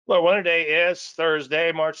Well, one day is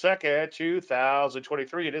Thursday, March 2nd,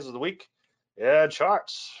 2023. It is the week in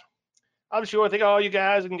charts. I just want to thank all you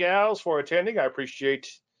guys and gals for attending. I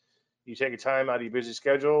appreciate you taking time out of your busy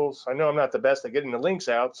schedules. I know I'm not the best at getting the links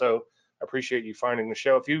out, so I appreciate you finding the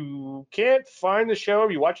show. If you can't find the show,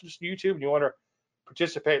 if you watch this on YouTube and you want to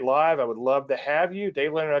participate live, I would love to have you.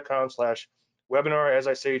 DaveLandry.com/webinar. As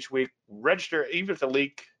I say each week, register even if the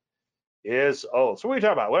link is old. So what are we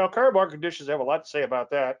talking about? Well, current market conditions have a lot to say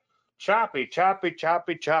about that. Choppy, choppy,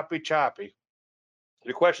 choppy, choppy, choppy.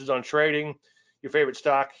 Your questions on trading, your favorite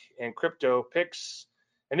stock, and crypto picks.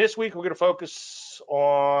 And this week we're going to focus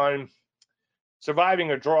on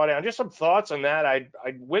surviving a drawdown. Just some thoughts on that. I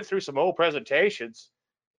went through some old presentations,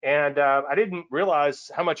 and I didn't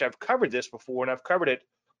realize how much I've covered this before, and I've covered it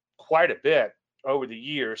quite a bit over the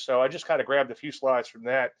years. So I just kind of grabbed a few slides from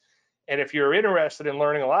that. And if you're interested in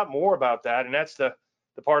learning a lot more about that, and that's the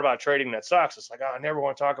part about trading that sucks, it's like, oh, I never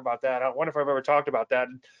want to talk about that. I wonder if I've ever talked about that.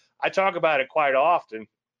 And I talk about it quite often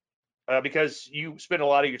because you spend a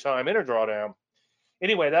lot of your time in a drawdown.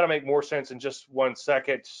 Anyway, that'll make more sense in just 1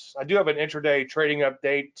 second. I do have an intraday trading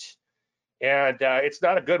update, and it's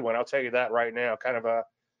not a good one. I'll tell you that right now. Kind of a,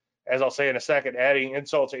 as I'll say in a second, adding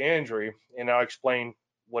insult to injury, and I'll explain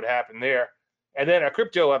what happened there. And then a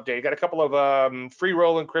crypto update. Got a couple of free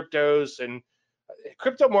rolling cryptos and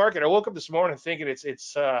crypto market. I woke up this morning thinking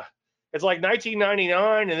it's like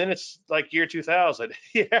 1999, and then it's like year 2000.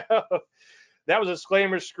 Yeah, that was a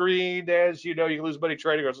disclaimer screen. As you know, you can lose money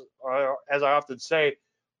trading, as I often say.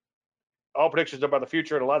 All predictions are about the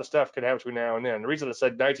future, and a lot of stuff can happen between now and then. The reason I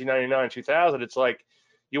said 1999, 2000, it's like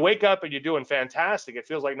you wake up and you're doing fantastic. It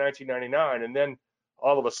feels like 1999, and then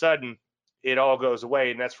all of a sudden it all goes away,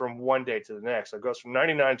 and that's from one day to the next. So it goes from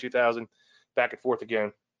 99, 2000, back and forth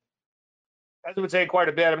again. As I would say quite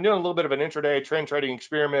a bit, I'm doing a little bit of an intraday trend trading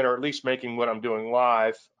experiment, or at least making what I'm doing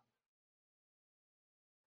live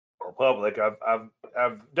or public. I've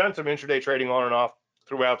done some intraday trading on and off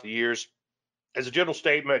throughout the years. As a general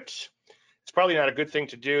statement, it's probably not a good thing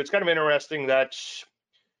to do. It's kind of interesting that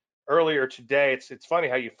earlier today, it's funny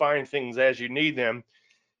how you find things as you need them.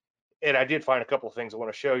 And I did find a couple of things I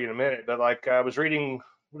want to show you in a minute. But like I was reading,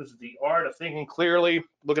 what is it, The Art of Thinking Clearly,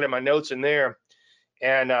 looking at my notes in there,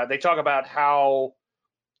 and they talk about how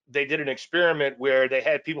they did an experiment where they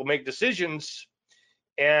had people make decisions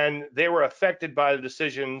and they were affected by the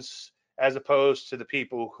decisions as opposed to the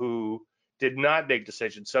people who did not make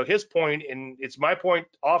decisions. So his point, and it's my point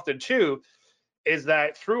often too, is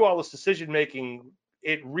that through all this decision making,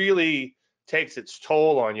 it really takes its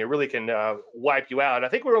toll on you. It really can wipe you out. I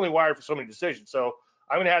think we're only wired for so many decisions, so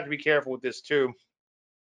I'm going to have to be careful with this too.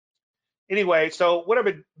 Anyway, so what I've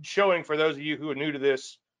been showing for those of you who are new to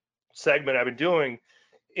this segment, I've been doing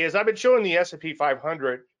is I've been showing the S&P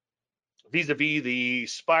 500 vis-a-vis the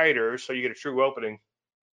spiders, so you get a true opening.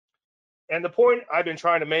 And the point I've been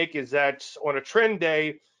trying to make is that on a trend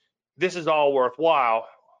day, this is all worthwhile,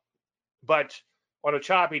 but on a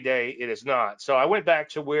choppy day, it is not. So I went back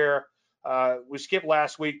to where we skipped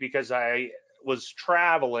last week because I was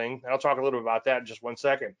traveling. I'll talk a little bit about that in just 1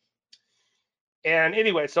 second. And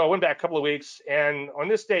anyway, so I went back a couple of weeks, and on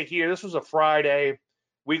this day here, this was a Friday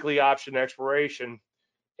weekly option expiration,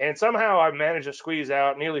 and somehow I managed to squeeze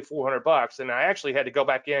out nearly 400 bucks. And I actually had to go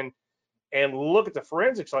back in and look at the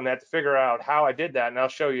forensics on that to figure out how I did that, and I'll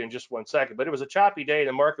show you in just 1 second. But it was a choppy day, and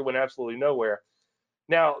the market went absolutely nowhere.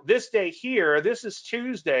 Now, this day here, this is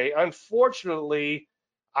Tuesday. Unfortunately,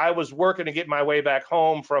 I was working to get my way back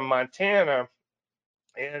home from Montana,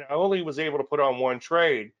 and I only was able to put on one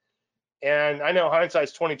trade. And I know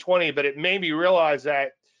hindsight's 2020, but it made me realize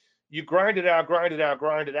that you grind it out, grind it out,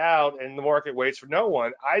 grind it out, and the market waits for no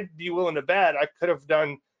one. I'd be willing to bet I could have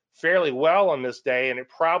done fairly well on this day, and it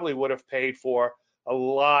probably would have paid for a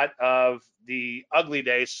lot of the ugly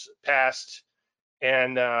days past,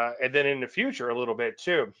 and then in the future a little bit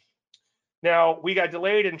too. Now, we got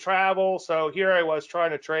delayed in travel, so here I was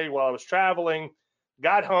trying to trade while I was traveling.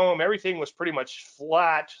 Got home, everything was pretty much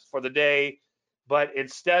flat for the day, but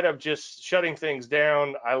instead of just shutting things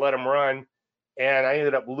down, I let them run, and I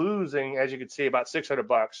ended up losing, as you can see, about 600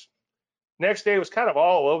 bucks. Next day was kind of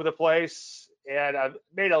all over the place, and I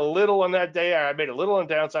made a little on that day. I made a little on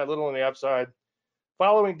the downside, a little on the upside.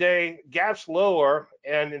 Following day, gaps lower,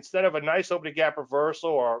 and instead of a nice opening gap reversal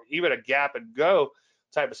or even a gap and go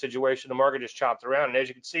type of situation, the market just chopped around. And as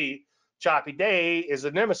you can see, choppy day is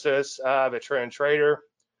the nemesis of a trend trader.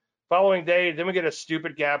 Following day, then we get a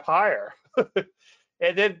stupid gap higher.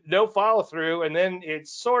 And then no follow through, and then it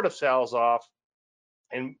sort of sells off.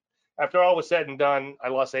 And after all was said and done, I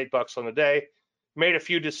lost $8 on the day. Made a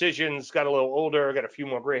few decisions, got a little older, got a few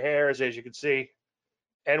more gray hairs, as you can see.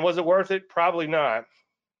 And was it worth it? Probably not.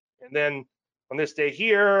 And then on this day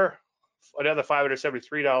here, another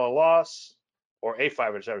 $573 loss, or a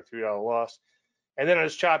 $573 loss. And then on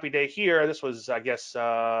this choppy day here, this was, I guess,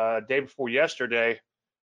 day before yesterday,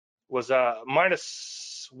 was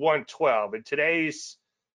minus 112. And today's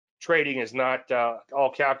trading is not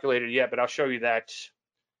all calculated yet, but I'll show you that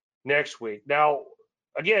next week. Now,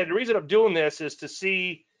 again, the reason I'm doing this is to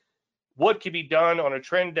see what can be done on a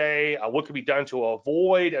trend day, what can be done to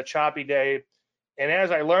avoid a choppy day. And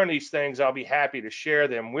as I learn these things, I'll be happy to share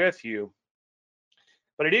them with you.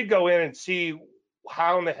 But I did go in and see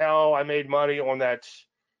how in the hell I made money on that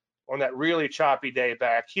really choppy day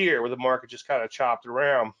back here where the market just kind of chopped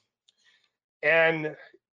around. And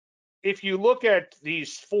if you look at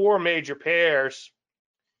these four major pairs,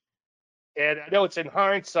 and I know it's in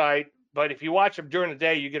hindsight, but if you watch them during the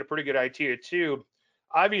day, you get a pretty good idea too.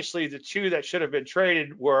 Obviously, the two that should have been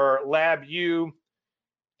traded were LabU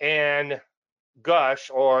and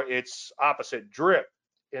Gush, or its opposite, Drip,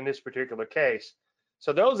 in this particular case.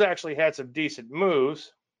 So those actually had some decent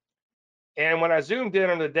moves. And when I zoomed in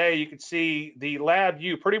on the day, you could see the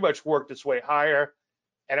LabU pretty much worked its way higher.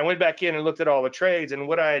 And I went back in and looked at all the trades. And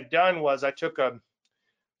what I had done was I took a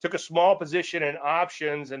small position in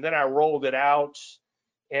options, and then I rolled it out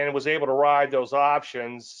and was able to ride those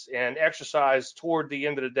options and exercise toward the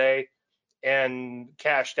end of the day and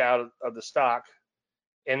cashed out of the stock.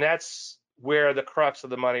 And that's where the crux of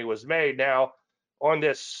the money was made. Now, on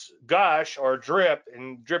this Gush or Drip,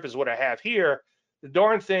 and Drip is what I have here, the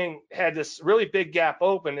darn thing had this really big gap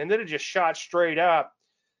open, and then it just shot straight up,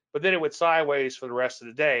 but then it went sideways for the rest of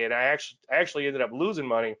the day. And I actually ended up losing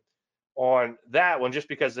money on that one just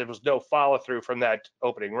because there was no follow through from that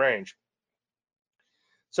opening range.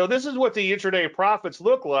 So this is what the intraday profits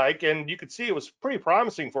look like, and you can see it was pretty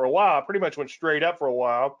promising for a while. Pretty much went straight up for a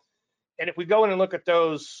while. And if we go in and look at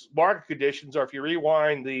those market conditions, or if you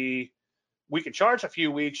rewind the weekend charts a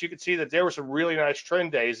few weeks, you can see that there were some really nice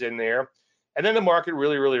trend days in there. And then the market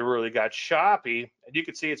really got choppy, and you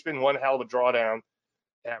can see it's been one hell of a drawdown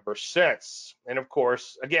ever since. And of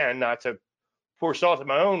course, again, not to pour salt in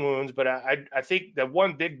my own wounds, but I think that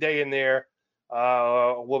one big day in there,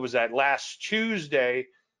 what was that, last Tuesday,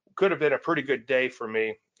 could have been a pretty good day for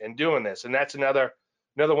me in doing this. And that's another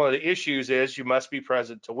one of the issues is you must be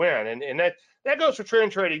present to win. And that goes for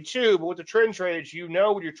trend trading too, but with the trend trades, you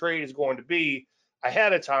know what your trade is going to be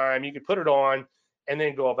ahead of time. You can put it on and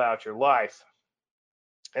then go about your life.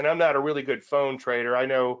 And I'm not a really good phone trader. I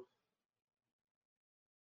know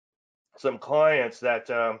some clients that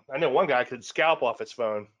I know one guy could scalp off his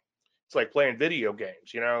phone. It's like playing video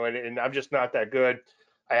games, and I'm just not that good.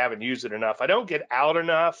 I haven't used it enough. I don't get out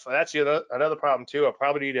enough. That's another problem too. I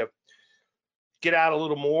probably need to get out a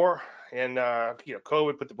little more, and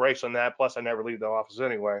COVID put the brakes on that. Plus, I never leave the office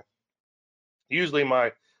anyway. Usually,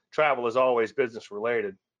 my travel is always business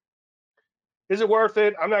related. Is it worth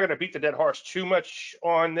it? I'm not going to beat the dead horse too much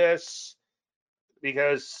on this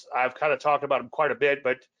because I've kind of talked about them quite a bit.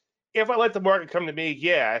 But if I let the market come to me,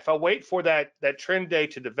 yeah. If I wait for that trend day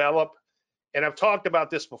to develop, and I've talked about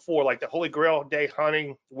this before, like the Holy Grail day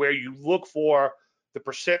hunting, where you look for the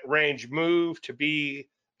percent range move to be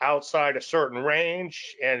outside a certain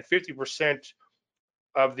range, and 50%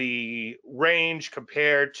 of the range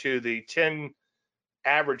compared to the 10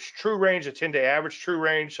 average true range, the 10-day average true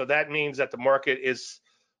range. So that means that the market is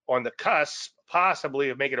on the cusp, possibly,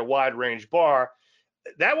 of making a wide range bar.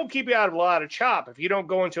 That will keep you out of a lot of chop if you don't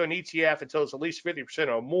go into an ETF until it's at least 50%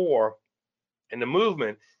 or more in the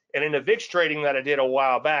movement. And in the VIX trading that I did a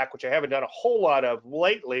while back, which I haven't done a whole lot of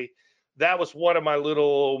lately, that was one of my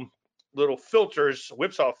little filters,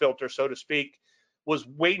 whipsaw filter, so to speak, was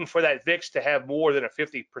waiting for that VIX to have more than a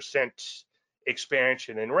 50%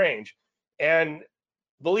 expansion in range. And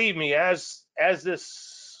believe me, as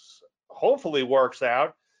this hopefully works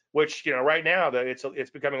out, which right now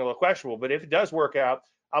it's becoming a little questionable, but if it does work out,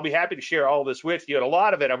 I'll be happy to share all this with you. And a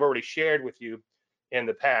lot of it I've already shared with you in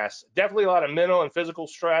the past. Definitely a lot of mental and physical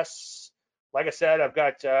stress. Like I said, I've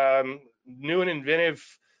got new and inventive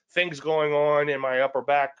things going on in my upper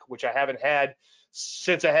back, which I haven't had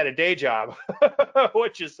since I had a day job,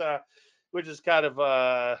 which is kind of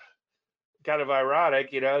ironic.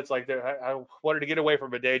 It's like I wanted to get away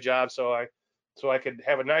from a day job so I could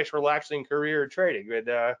have a nice, relaxing career in trading.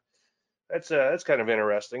 But that's kind of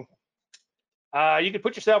interesting. You can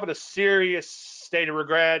put yourself in a serious state of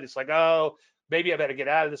regret. It's like, oh, maybe I better get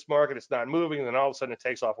out of this market. It's not moving. And then all of a sudden it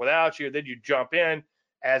takes off without you. Then you jump in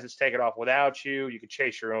as it's taking off without you. You can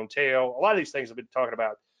chase your own tail. A lot of these things I've been talking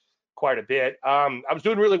about quite a bit. I was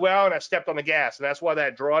doing really well and I stepped on the gas, and that's why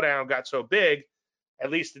that drawdown got so big.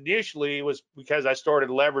 at least initially, was because I started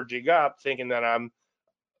leveraging up, thinking that I'm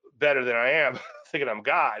better than I am, thinking I'm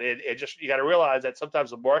God. It just, you got to realize that sometimes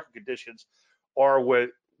the market conditions are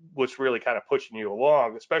what's really kind of pushing you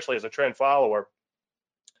along, especially as a trend follower.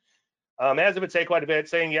 As it would take quite a bit,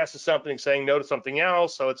 saying yes to something, saying no to something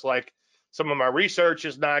else. So it's like some of my research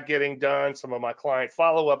is not getting done, some of my client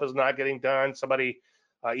follow-up is not getting done. Somebody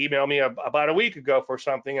emailed me about a week ago for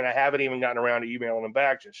something, and I haven't even gotten around to emailing them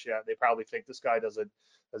back just yet. They probably think this guy doesn't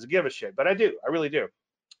give a shit, but I do. I really do.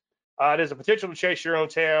 There's a potential to chase your own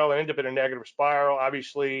tail and end up in a negative spiral.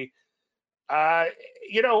 Obviously, uh,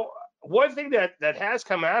 you know, one thing that has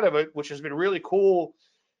come out of it, which has been really cool,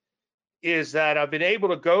 is that I've been able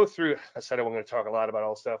to go through. I said I wasn't going to talk a lot about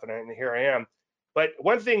all stuff, and here I am. But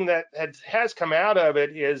one thing that has come out of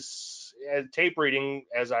it is tape reading,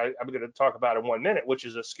 as I'm going to talk about in 1 minute, which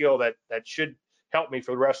is a skill that should help me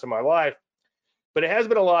for the rest of my life. But it has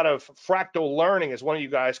been a lot of fractal learning, as one of you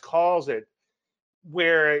guys calls it,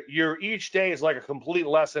 where each day is like a complete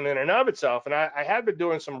lesson in and of itself. And I have been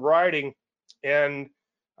doing some writing, and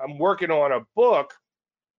I'm working on a book,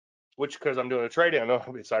 which, because I'm doing the trading, I know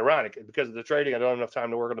it's ironic, because of the trading, I don't have enough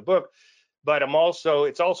time to work on the book. But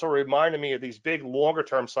it's also reminding me of these big longer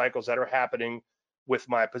term cycles that are happening with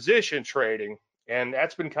my position trading. And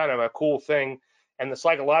that's been kind of a cool thing. And the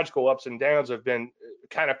psychological ups and downs have been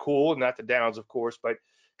kind of cool, not the downs, of course, but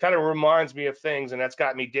kind of reminds me of things. And that's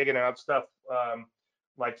got me digging out stuff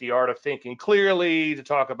like The Art of Thinking Clearly to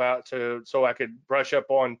talk about, so I could brush up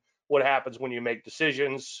on what happens when you make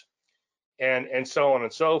decisions, and so on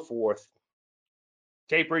and so forth.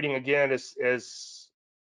 Tape reading again is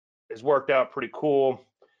worked out pretty cool.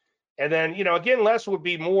 And then, again, less would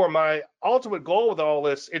be more. My ultimate goal with all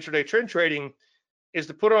this intraday trend trading is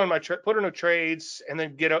to put on the trades and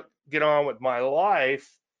then get on with my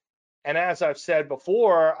life. And as I've said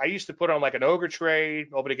before, I used to put on like an ogre trade,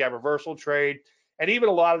 opening gap reversal trade, and even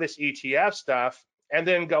a lot of this ETF stuff, and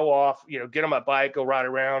then go off, get on my bike, go ride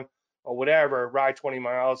around or whatever, ride 20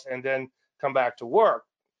 miles, and then come back to work.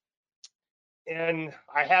 And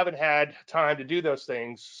I haven't had time to do those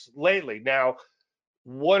things lately. Now,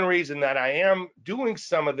 one reason that I am doing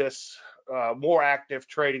some of this more active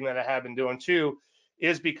trading that I have been doing too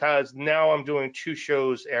is because now I'm doing 2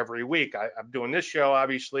 shows every week. I'm doing this show,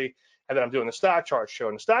 obviously, and then I'm doing the stock chart show.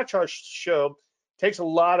 And the stock chart show takes a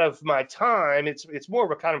lot of my time. It's more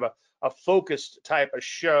of a kind of a focused type of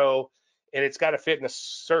show, and it's got to fit in a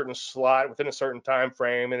certain slot within a certain time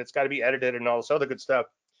frame, and it's got to be edited and all this other good stuff.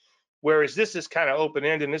 Whereas this is kind of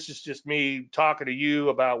open-ended, and this is just me talking to you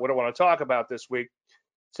about what I want to talk about this week.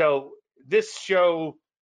 So this show,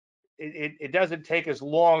 it doesn't take as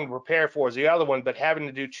long to prepare for as the other one, but having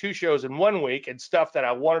to do 2 shows in 1 week and stuff that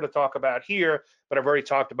I wanted to talk about here, but I've already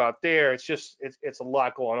talked about there, it's a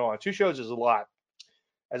lot going on. 2 shows is a lot,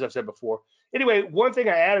 as I've said before. Anyway, one thing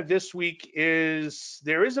I added this week is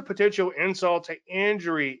there is a potential insult to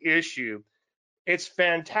injury issue. It's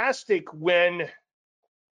fantastic when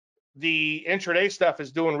the intraday stuff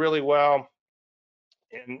is doing really well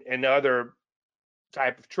and other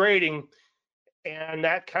type of trading, and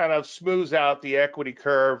that kind of smooths out the equity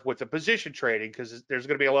curve with the position trading, because there's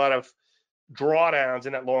going to be a lot of drawdowns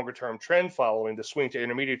in that longer term trend following, the swing to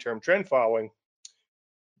intermediate term trend following.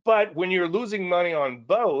 But when you're losing money on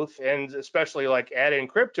both, and especially like add-in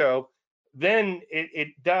crypto, then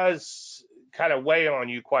it does kind of weigh on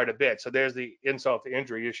you quite a bit. So there's the insult to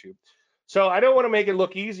injury issue. So I don't want to make it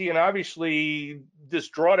look easy, and obviously this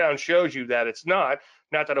drawdown shows you that it's not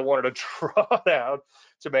that I wanted to draw down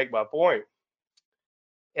to make my point.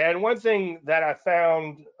 And one thing that I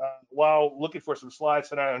found while looking for some slides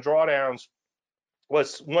tonight on drawdowns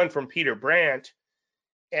was one from Peter Brandt.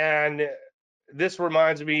 And this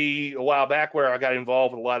reminds me a while back where I got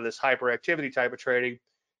involved with a lot of this hyperactivity type of trading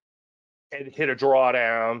and hit a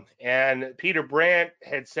drawdown. And Peter Brandt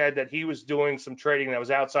had said that he was doing some trading that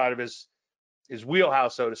was outside of his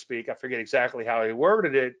wheelhouse, so to speak. I forget exactly how he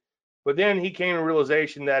worded it, but then he came to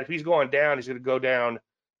realization that if he's going down, he's going to go down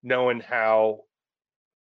knowing how.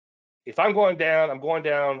 If I'm going down, I'm going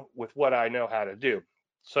down with what I know how to do.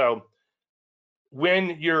 So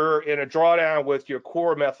when you're in a drawdown with your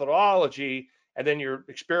core methodology and then you're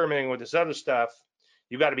experimenting with this other stuff,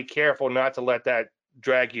 you've got to be careful not to let that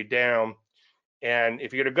drag you down. And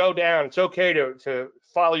if you're going to go down, it's okay to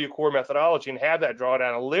follow your core methodology and have that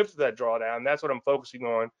drawdown and live through that drawdown. That's what I'm focusing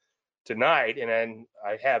on tonight, and then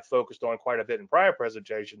I have focused on quite a bit in prior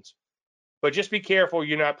presentations. But just be careful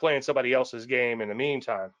you're not playing somebody else's game in the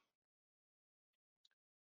meantime.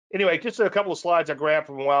 Anyway, just a couple of slides I grabbed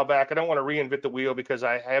from a while back. I don't want to reinvent the wheel because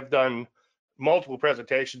I have done multiple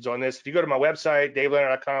presentations on this. If you go to my website,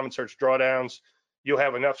 daveleonard.com, and search drawdowns, you'll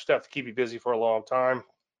have enough stuff to keep you busy for a long time.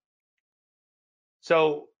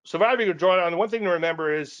 So surviving a drawdown, the one thing to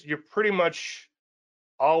remember is you're pretty much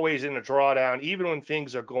always in a drawdown, even when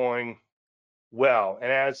things are going well.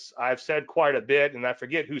 And as I've said quite a bit, and I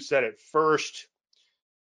forget who said it first,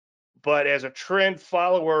 but as a trend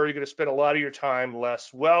follower, you're going to spend a lot of your time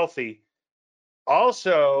less wealthy.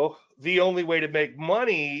 Also, the only way to make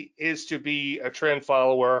money is to be a trend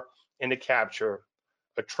follower and to capture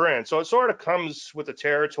a trend. So it sort of comes with the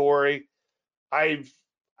territory. I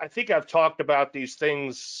think I've talked about these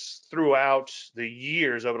things throughout the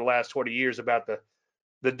years, over the last 20 years, about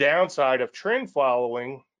the downside of trend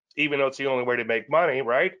following, even though it's the only way to make money,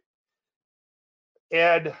 right?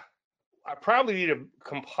 And I probably need to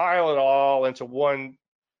compile it all into one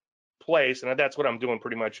place, and that's what I'm doing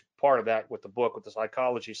pretty much part of that with the book, with the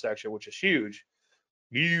psychology section, which is huge,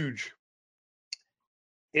 huge,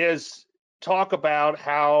 is talk about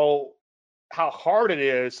how hard it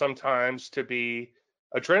is sometimes to be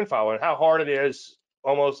a trend follower and how hard it is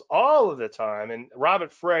almost all of the time. And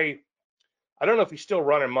Robert Frey, I don't know if he's still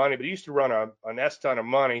running money, but he used to run an S ton of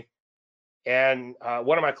money. And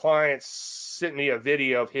one of my clients sent me a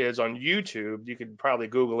video of his on YouTube. You could probably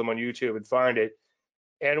Google him on YouTube and find it.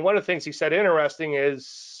 And one of the things he said interesting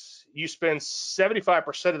is you spend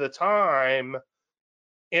 75% of the time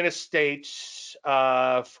in a state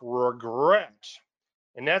of regret.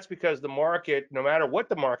 And that's because the market, no matter what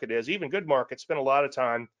the market is, even good markets, spend a lot of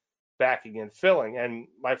time backing and filling. And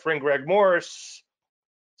my friend Greg Morris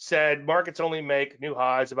said markets only make new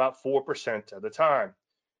highs about 4% of the time.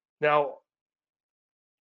 Now,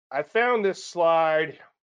 I found this slide,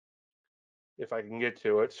 if I can get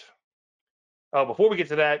to it. Oh, before we get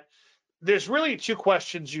to that, there's really two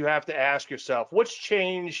questions you have to ask yourself. What's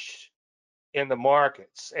changed in the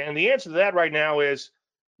markets? And the answer to that right now is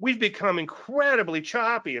we've become incredibly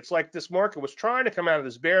choppy. It's like this market was trying to come out of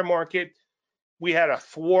this bear market. We had a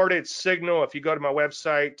thwarted signal. If you go to my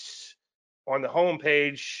website, on the home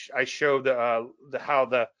page, I showed how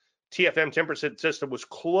the TFM 10% system was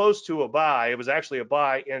close to a buy. It was actually a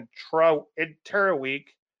buy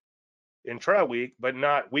intra-week, but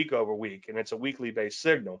not week over week, and it's a weekly based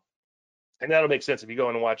signal. And that'll make sense if you go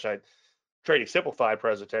in and watch that Trading Simplified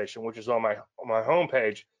presentation, which is on my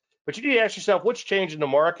homepage. But you need to ask yourself what's changed in the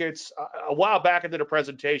markets. A while back I did a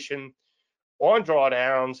presentation on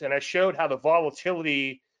drawdowns, and I showed how the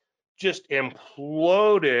volatility just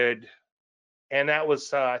imploded. And that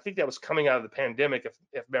was, I think that was coming out of the pandemic,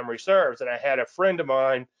 if memory serves. And I had a friend of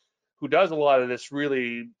mine who does a lot of this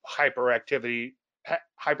really hyperactive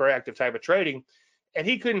type of trading, and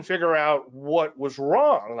he couldn't figure out what was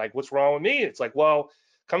wrong. Like, what's wrong with me? It's like, well,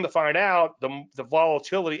 come to find out, the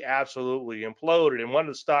volatility absolutely imploded. And one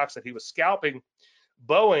of the stocks that he was scalping,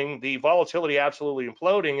 Boeing, the volatility absolutely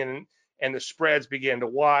imploding, and the spreads began to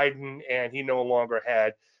widen, and he no longer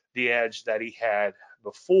had the edge that he had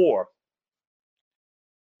before.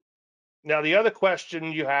 Now, the other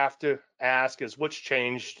question you have to ask is what's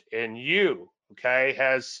changed in you? Okay,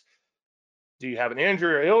 do you have an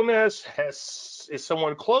injury or illness? Is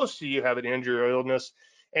someone close to you have an injury or illness?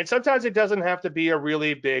 And sometimes it doesn't have to be a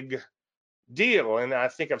really big deal. And I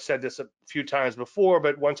think I've said this a few times before,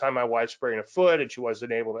 but one time my wife sprained a foot and she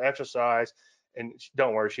wasn't able to exercise. And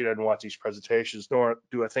don't worry, she doesn't watch these presentations, nor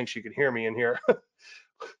do I think she can hear me in here.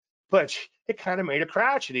 But it kind of made her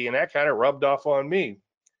crotchety, and that kind of rubbed off on me.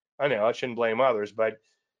 I know I shouldn't blame others, but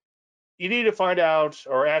you need to find out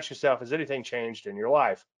or ask yourself, has anything changed in your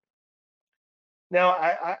life? Now,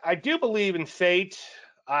 I do believe in fate.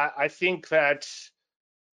 I think that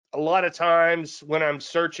a lot of times when I'm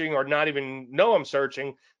searching or not even know I'm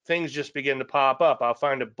searching, things just begin to pop up. I'll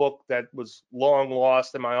find a book that was long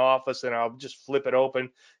lost in my office and I'll just flip it open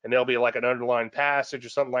and there'll be like an underlined passage or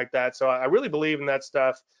something like that. So I really believe in that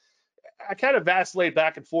stuff. I kind of vacillate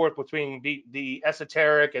back and forth between the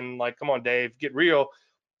esoteric and like, come on, Dave, get real.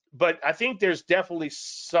 But I think there's definitely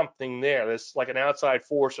something there. There's like an outside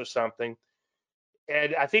force or something.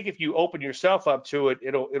 And I think if you open yourself up to it,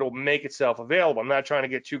 it'll make itself available. I'm not trying to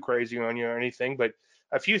get too crazy on you or anything, but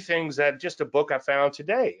a few things that just a book I found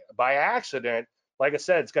today by accident. Like I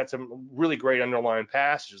said, it's got some really great underlying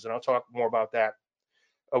passages, and I'll talk more about that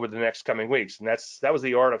over the next coming weeks. And that was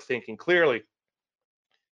The Art of Thinking Clearly.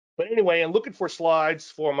 But anyway, in looking for slides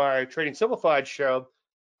for my Trading Simplified show,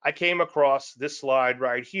 I came across this slide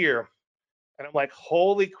right here. And I'm like,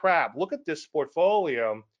 holy crap, look at this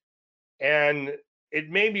portfolio. And it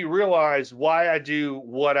made me realize why I do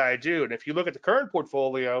what I do. And if you look at the current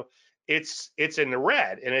portfolio, it's in the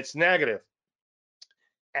red and it's negative.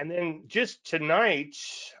 And then just tonight,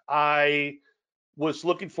 I was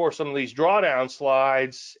looking for some of these drawdown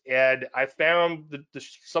slides, and I found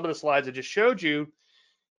some of the slides I just showed you.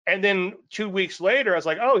 And then 2 weeks later, I was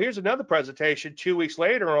like, oh, here's another presentation 2 weeks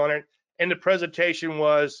later on it. And the presentation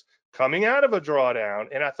was coming out of a drawdown.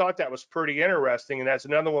 And I thought that was pretty interesting. And that's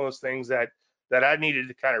another one of those things that I needed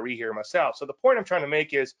to kind of rehear myself. So the point I'm trying to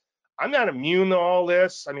make is I'm not immune to all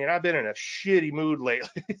this. I mean, I've been in a shitty mood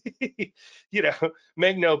lately,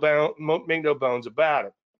 make no bones about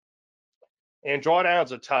it. And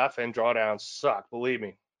drawdowns are tough and drawdowns suck, believe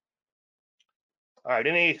me. All right,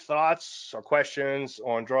 any thoughts or questions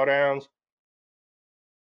on drawdowns?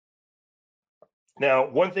 Now,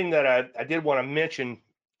 one thing that I did want to mention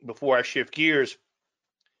before I shift gears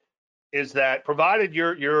is that provided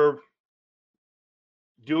you're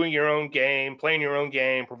doing your own game, playing your own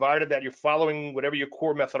game, provided that you're following whatever your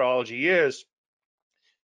core methodology is,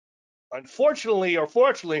 unfortunately or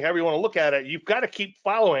fortunately, however you want to look at it, you've got to keep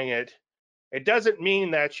following it. It doesn't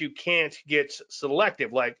mean that you can't get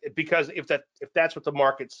selective, because if that's what the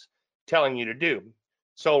market's telling you to do.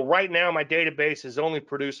 So right now, my database is only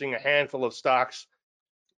producing a handful of stocks,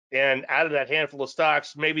 and out of that handful of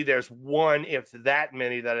stocks, maybe there's one, if that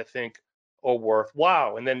many, that I think are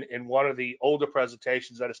worthwhile. And then in one of the older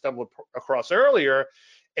presentations that I stumbled across earlier,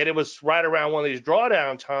 and it was right around one of these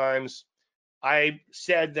drawdown times, I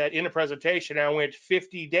said that in a presentation, I went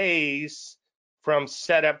 50 days from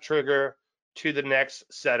setup trigger to the next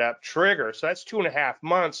setup trigger. So that's 2.5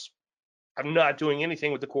 months. I'm not doing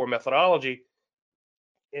anything with the core methodology.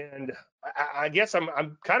 And I guess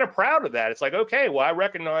I'm kind of proud of that. It's like, okay, well, I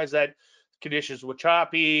recognize that conditions were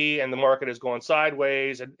choppy and the market has gone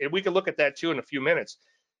sideways. And we can look at that too in a few minutes.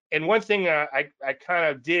 And one thing I kind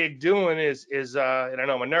of dig doing is and I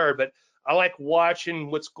know I'm a nerd, but I like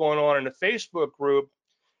watching what's going on in the Facebook group.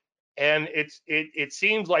 And it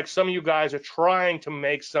seems like some of you guys are trying to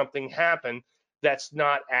make something happen that's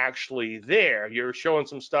not actually there. You're showing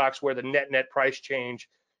some stocks where the net price change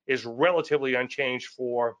is relatively unchanged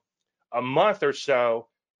for a month or so,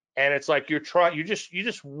 and it's like you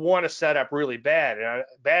just want to set up really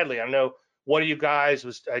badly. I know one of you guys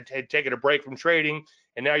had taken a break from trading,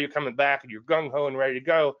 and now you're coming back and you're gung ho and ready to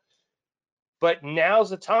go. But now's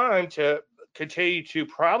the time to continue to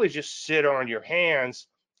probably just sit on your hands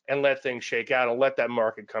and let things shake out and let that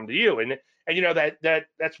market come to you. And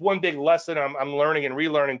that's one big lesson I'm learning and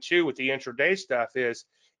relearning too with the intraday stuff is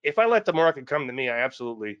if I let the market come to me, I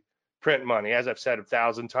absolutely print money. As I've said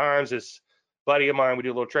 1,000 times, this buddy of mine, we do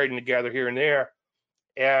a little trading together here and there,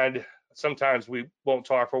 and sometimes we won't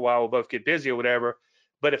talk for a while. We'll both get busy or whatever.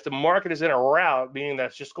 But if the market is in a rout, meaning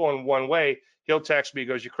that's just going one way, he'll text me, he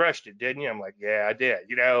goes, "You crushed it, didn't you?" I'm like, "Yeah, I did."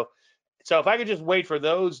 So if I could just wait for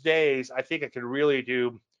those days, I think I could really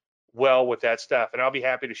do well with that stuff. And I'll be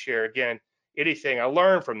happy to share again anything I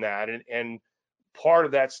learned from that. And part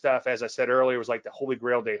of that stuff, as I said earlier, was like the Holy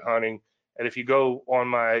Grail day hunting. And if you go on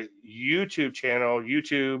my YouTube channel,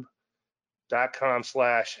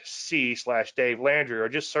 youtube.com/c/Dave Landry, or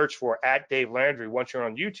just search for @Dave Landry once you're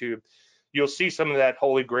on YouTube, you'll see some of that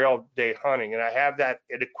Holy Grail day hunting. And I have that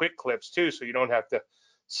in the quick clips too, so you don't have to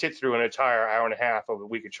sit through an entire hour and a half of a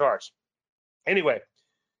week of charts. Anyway,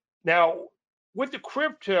 now with the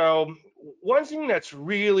crypto, one thing that's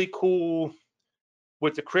really cool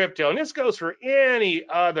with the crypto, and this goes for any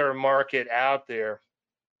other market out there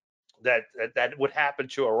that would happen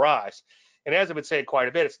to arise. And as I've been saying quite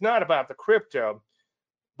a bit, it's not about the crypto,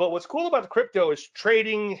 but what's cool about the crypto is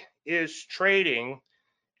trading is trading.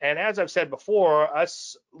 And as I've said before,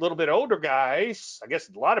 us a little bit older guys, I guess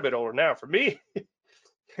a lot of bit older now for me,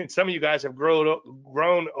 and some of you guys have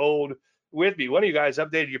grown old with me. One of you guys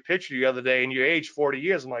updated your picture the other day and you aged 40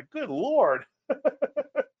 years. I'm like, good Lord.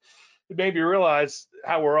 It made me realize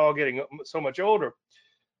how we're all getting so much older.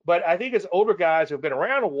 But I think as older guys who've been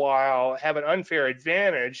around a while have an unfair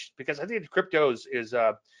advantage because I think crypto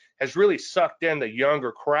has really sucked in the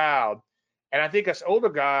younger crowd. And I think us older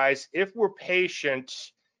guys, if we're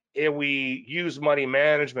patient and we use money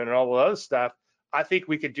management and all the other stuff, I think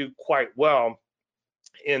we could do quite well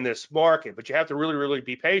in this market. But you have to really, really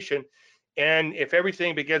be patient. And if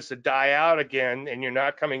everything begins to die out again and you're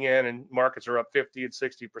not coming in and markets are up 50 and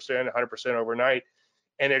 60%, 100% overnight,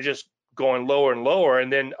 and they're just going lower and lower,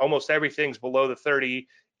 and then almost everything's below the 30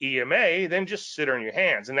 EMA, then just sit on your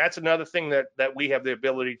hands. And that's another thing that we have the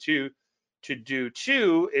ability to do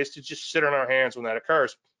too, is to just sit on our hands when that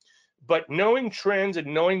occurs. But knowing trends and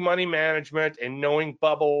knowing money management and knowing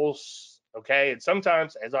bubbles, okay, and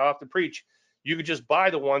sometimes, as I often preach, you could just buy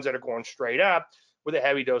the ones that are going straight up with a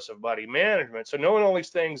heavy dose of money management. So knowing all these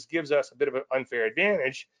things gives us a bit of an unfair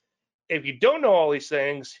advantage. If you don't know all these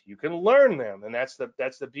things, you can learn them, and that's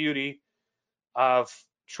the beauty of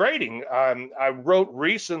trading. I wrote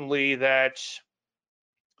recently that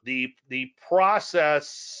the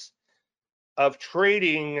process of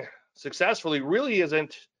trading successfully really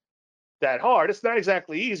isn't that hard. It's not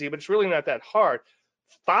exactly easy, but it's really not that hard.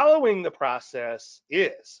 Following the process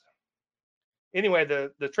is. Anyway,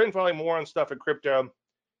 the trend following more on stuff in crypto.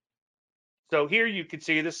 So here you can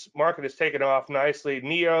see this market has taken off nicely.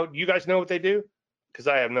 NEO, you guys know what they do? Because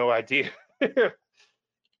I have no idea.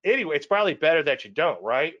 Anyway, it's probably better that you don't,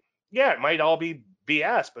 right? Yeah, it might all be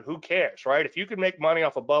BS, but who cares, right? If you can make money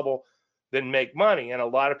off a bubble, then make money. And a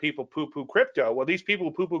lot of people poo-poo crypto. Well, these people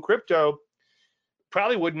who poo-poo crypto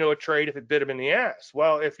probably wouldn't know a trade if it bit them in the ass.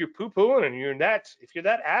 Well, if you're poo-pooing and if you're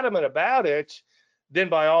that adamant about it, then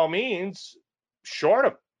by all means, short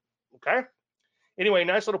them. Okay. Anyway,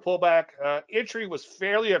 nice little pullback. Entry was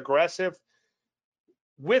fairly aggressive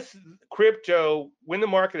with crypto when the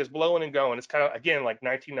market is blowing and going. It's kind of again like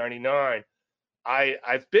 1999.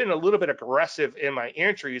 I've been a little bit aggressive in my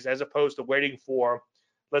entries as opposed to waiting for,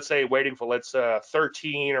 let's say,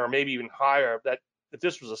 13 or maybe even higher. That if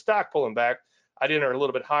this was a stock pulling back, I'd enter a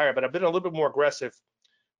little bit higher. But I've been a little bit more aggressive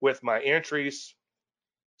with my entries.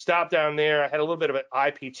 Stop down there. I had a little bit of an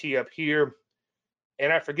IPT up here,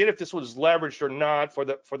 and I forget if this was leveraged or not. For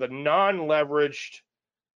the non-leveraged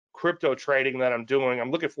crypto trading that I'm doing, I'm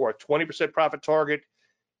looking for a 20% profit target,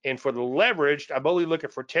 and for the leveraged, I'm only looking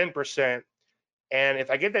for 10%. And if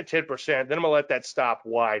I get that 10%, then I'm gonna let that stop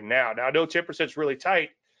widen out. Now I know 10% is really tight,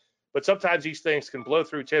 but sometimes these things can blow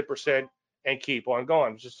through 10% and keep on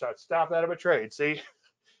going. Just stop out of a trade. See,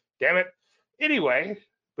 damn it. Anyway,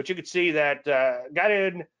 but you can see that got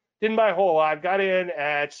in, didn't buy a whole lot, got in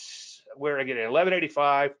at where did I get in?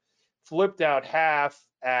 1185, flipped out half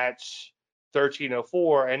at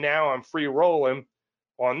 1304, and now I'm free rolling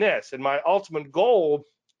on this. And my ultimate goal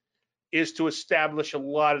is to establish a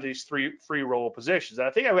lot of these free roll positions. And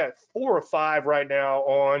I think I've got 4 or 5 right now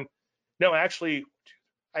on. No, actually,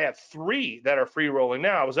 I have 3 that are free rolling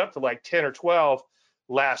now. I was up to like 10 or 12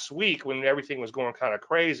 last week when everything was going kind of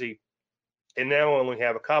crazy, and now I only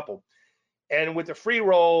have a couple. And with the free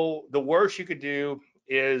roll, the worst you could do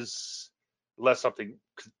is, unless something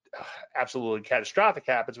absolutely catastrophic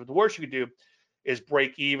happens, but the worst you could do is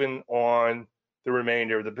break even on the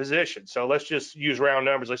remainder of the position. So let's just use round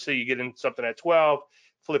numbers. Let's say you get in something at 12,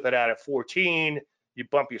 flip it out at 14, you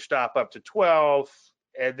bump your stop up to 12,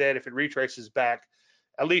 and then if it retraces back,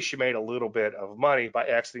 at least you made a little bit of money by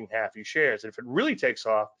exiting half your shares. And if it really takes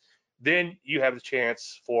off, then you have the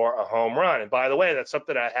chance for a home run. And by the way, that's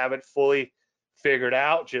something I haven't fully figured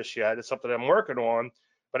out just yet. It's something I'm working on,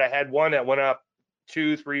 but I had one that went up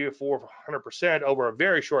 2, 3, or 400% over a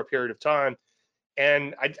very short period of time.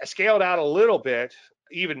 And I scaled out a little bit,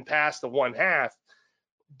 even past the 1/2.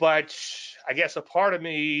 But I guess a part of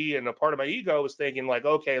me and a part of my ego was thinking like,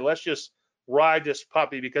 okay, let's just ride this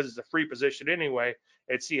puppy because it's a free position anyway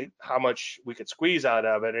and see how much we could squeeze out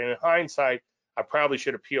of it. And in hindsight, I probably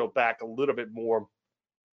should have peeled back a little bit more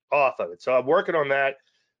off of it. So I'm working on that.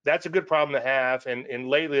 That's a good problem to have. And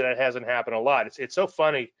lately that hasn't happened a lot. It's so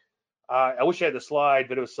funny. I wish I had the slide,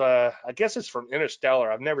 but it was, I guess it's from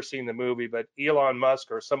Interstellar. I've never seen the movie, but Elon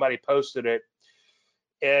Musk or somebody posted it.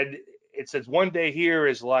 And it says 1 day here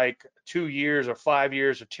is like 2 years or 5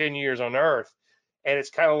 years or 10 years on Earth. And it's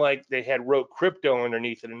kind of like they had wrote crypto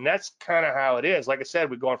underneath it. And that's kind of how it is. Like I said,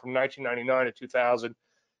 we've gone from 1999 to 2000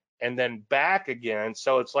 and then back again.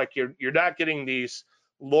 So it's like you're not getting these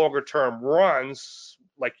longer term runs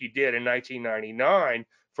like you did in 1999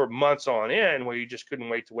 for months on end, where you just couldn't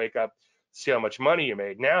wait to wake up, see how much money you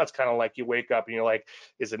made. Now it's kind of like you wake up and you're like,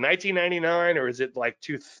 is it 1999 or is it like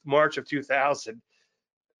March of 2000?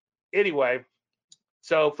 Anyway,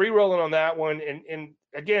 so free rolling on that one. And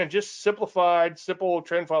again, just simplified, simple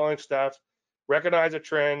trend following stuff. Recognize a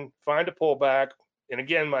trend, find a pullback. And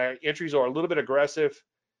again, my entries are a little bit aggressive.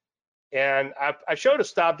 And I showed a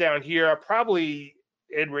stop down here. I probably,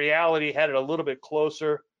 in reality, had it a little bit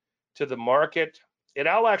closer to the market. And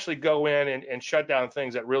I'll actually go in and shut down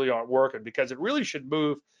things that really aren't working, because it really should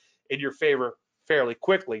move in your favor fairly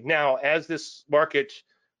quickly. Now, as this market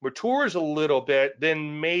matures a little bit,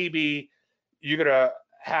 then maybe you're going to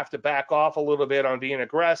have to back off a little bit on being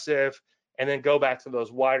aggressive and then go back to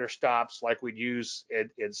those wider stops like we'd use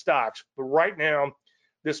in stocks. But right now,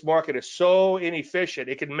 this market is so inefficient,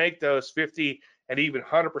 it can make those 50 and even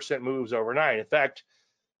 100% moves overnight. In fact,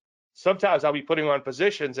 sometimes I'll be putting on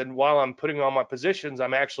positions, and while I'm putting on my positions,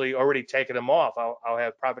 I'm actually already taking them off. I'll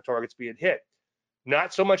have profit targets being hit.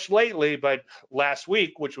 Not so much lately, but last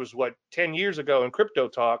week, which was 10 years ago in crypto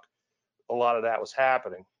talk, a lot of that was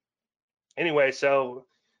happening. Anyway, so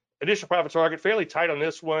Initial profit target, fairly tight on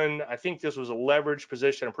this one. I think this was a leverage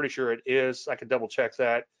position. I'm pretty sure it is. I could double check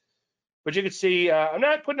that. But you can see I'm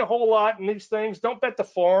not putting a whole lot in these things. Don't bet the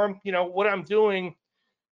farm. You know, what I'm doing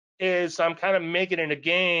is I'm kind of making it a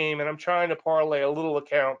game, and I'm trying to parlay a little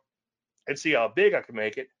account and see how big I can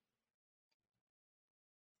make it.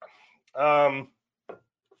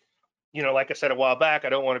 You know, like I said a while back, I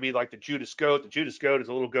don't want to be like the Judas goat. The Judas goat is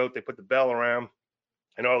a little goat they put the bell around,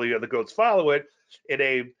 and all the other goats follow it, and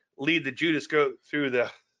they lead the Judas goat through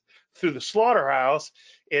the slaughterhouse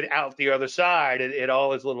and out the other side, and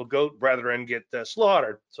all his little goat brethren get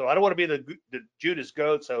slaughtered. So I don't want to be the Judas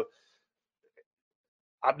goat. So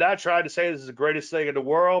I'm not trying to say this is the greatest thing in the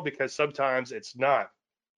world, because sometimes it's not.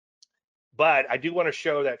 But I do want to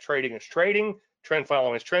show that trading is trading, trend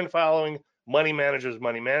following is trend following, money management is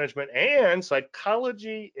money management, and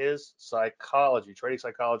psychology is psychology. Trading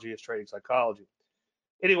psychology is trading psychology.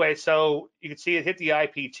 Anyway, so you can see it hit the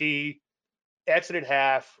IPT, exited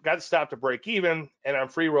half, got to stop to break even, and I'm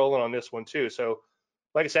free rolling on this one too. So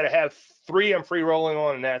like I said, I have 3 I'm free rolling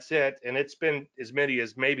on, and that's it. And it's been as many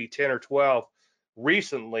as maybe 10 or 12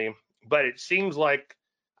 recently, but it seems like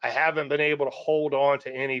I haven't been able to hold on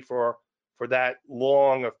to any for that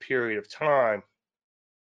long of period of time.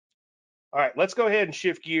 All right, let's go ahead and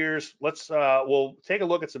shift gears. We'll take a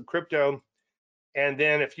look at some crypto, and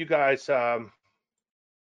then if you guys have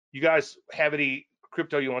any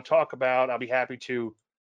crypto you want to talk about, I'll be happy to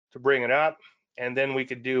bring it up, and then we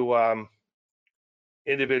could do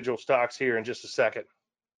individual stocks here in just a second.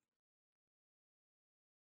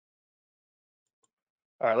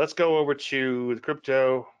 All right, let's go over to the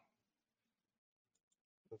crypto.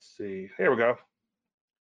 Let's see, here we go.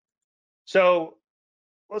 So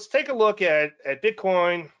let's take a look at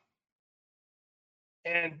Bitcoin.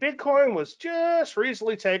 And Bitcoin was just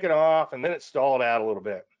recently taken off, and then it stalled out a little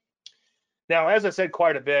bit. Now, as I said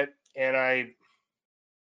quite a bit, and I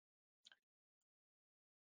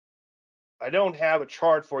don't have a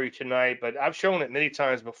chart for you tonight, but I've shown it many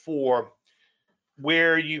times before,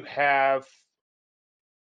 where you have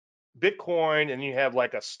Bitcoin and you have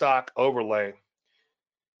like a stock overlay.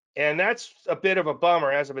 And that's a bit of a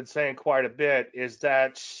bummer, as I've been saying quite a bit, is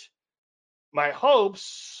that my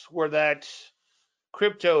hopes were that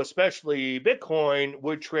crypto, especially Bitcoin,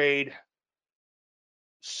 would trade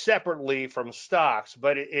separately from stocks,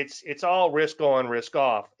 but it's all risk on, risk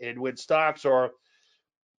off. And when stocks are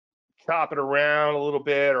chopping around a little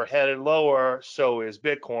bit or headed lower, so is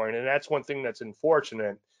Bitcoin, and that's one thing that's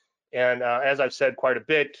unfortunate. And as I've said quite a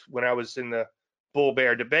bit, when I was in the bull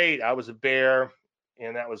bear debate, I was a bear,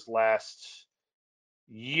 and that was last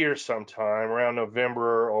year sometime around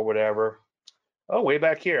November or whatever. Oh, way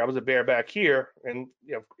back here, I was a bear back here, and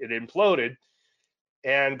you know, it imploded.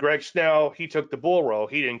 And Greg Snell, he took the bull role.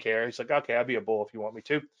 He didn't care. He's like, okay, I'll be a bull if you want me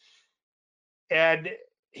to. And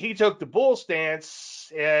he took the bull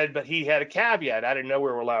stance, but he had a caveat. I didn't know we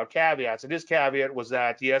were allowed caveats. And his caveat was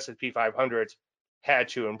that the S&P 500 had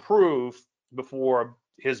to improve before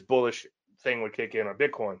his bullish thing would kick in on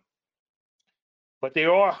Bitcoin. But they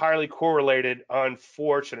are highly correlated,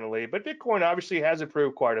 unfortunately. But Bitcoin obviously has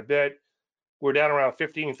improved quite a bit. We're down around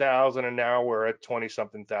 15,000, and now we're at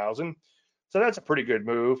 20-something thousand. So that's a pretty good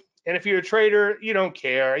move. And if you're a trader, you don't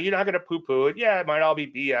care. You're not going to poo-poo it. Yeah, it might all be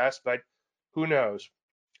BS, but who knows?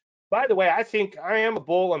 By the way, I think I am a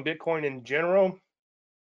bull on Bitcoin in general,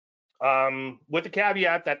 with the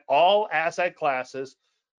caveat that all asset classes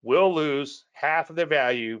will lose half of their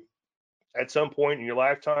value at some point in your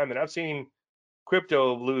lifetime. And I've seen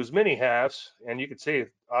crypto lose many halves, and you can see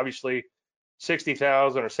obviously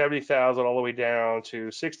 60,000 or 70,000 all the way down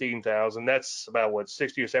to 16,000. That's about what,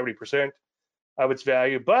 60 or 70% of its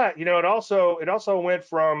value. But you know, it also went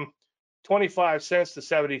from 25 cents to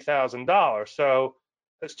 $70,000. So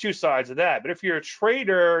there's two sides of that. But if you're a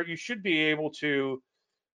trader, you should be able to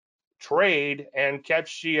trade and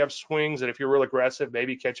catch GF swings, and if you're real aggressive,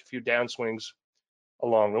 maybe catch a few down swings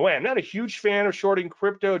along the way. I'm not a huge fan of shorting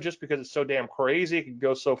crypto just because it's so damn crazy. It can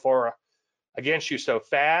go so far against you so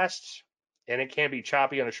fast, and it can be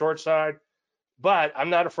choppy on the short side. But I'm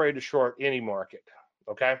not afraid to short any market.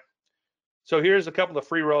 Okay. So here's a couple of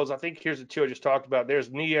free rolls. I think here's the two I just talked about. There's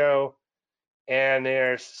NEO and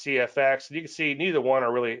there's CFX. And you can see neither one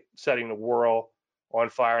are really setting the world on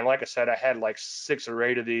fire. And like I said, I had like 6 or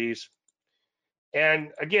 8 of these.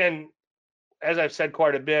 And again, as I've said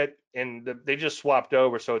quite a bit, and they just swapped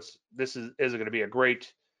over, so this isn't going to be a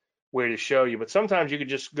great way to show you. But sometimes you could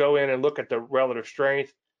just go in and look at the relative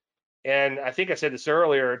strength. And I think I said this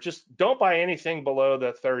earlier, just don't buy anything below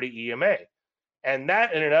the 30 EMA. And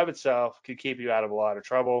that in and of itself could keep you out of a lot of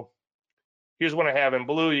trouble. Here's one I have in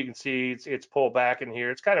blue. You can see it's pulled back in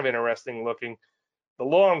here. It's kind of interesting looking. The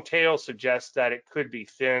long tail suggests that it could be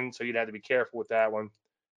thin, so you'd have to be careful with that one.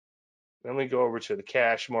 Then we go over to the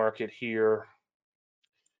cash market here.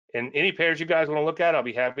 And any pairs you guys want to look at, I'll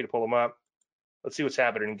be happy to pull them up. Let's see what's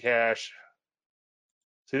happening in cash.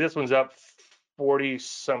 See, this one's up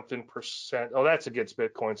 40-something%. Oh, that's against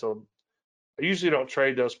Bitcoin. So I usually don't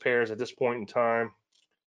trade those pairs at this point in time.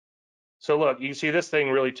 So look, you can see this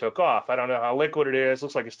thing really took off. I don't know how liquid it is.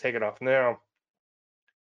 Looks like it's taking off now.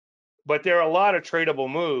 But there are a lot of tradable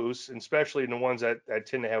moves, especially in the ones that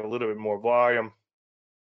tend to have a little bit more volume.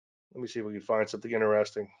 Let me see if we can find something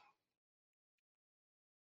interesting.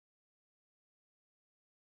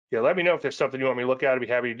 Yeah, let me know if there's something you want me to look at. I'd be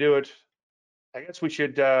happy to do it. I guess we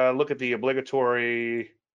should look at the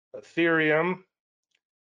obligatory Ethereum.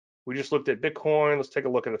 We just looked at Bitcoin. Let's take a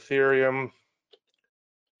look at Ethereum.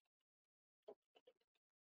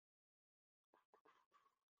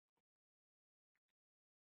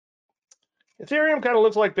 Ethereum kind of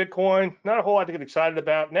looks like Bitcoin. Not a whole lot to get excited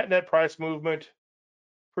about. Net price movement,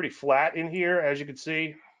 pretty flat in here, as you can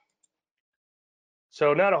see.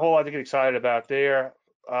 So not a whole lot to get excited about there.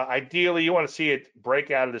 Ideally, you want to see it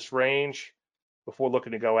break out of this range before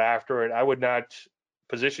looking to go after it. I would not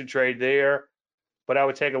position trade there, but I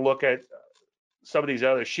would take a look at some of these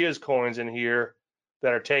other Shiz coins in here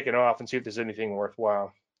that are taking off and see if there's anything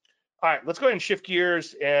worthwhile. All right, let's go ahead and shift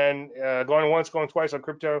gears and going once, going twice on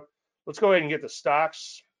crypto. Let's go ahead and get the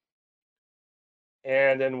stocks,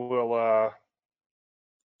 and then we'll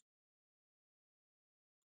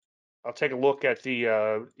I'll take a look at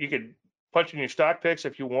the you could punch in your stock picks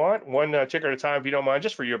if you want, one ticker at a time if you don't mind,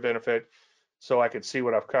 just for your benefit, so I can see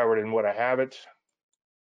what I've covered and what I haven't.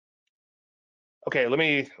 Okay, let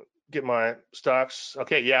me get my stocks.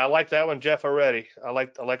 Okay, yeah, I like that one, Jeff, already. I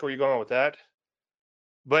like where you're going with that.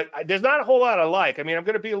 But there's not a whole lot I like. I mean, I'm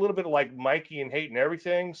going to be a little bit like Mikey and hating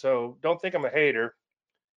everything, so don't think I'm a hater.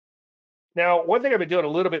 Now, one thing I've been doing a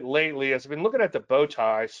little bit lately is I've been looking at the bow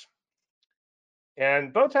ties.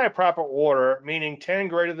 And bow tie proper order, meaning 10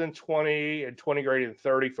 greater than 20 and 20 greater than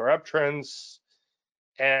 30 for uptrends,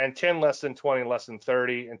 and 10 less than 20, less than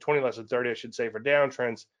 30, and 20 less than 30, I should say, for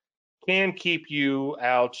downtrends, can keep you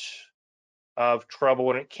out of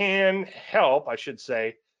trouble. And it can help, I should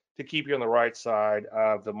say, to keep you on the right side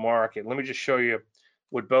of the market. Let me just show you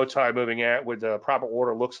what bow tie moving at, what the proper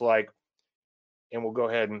order looks like. And we'll go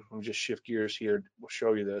ahead and let me just shift gears here. We'll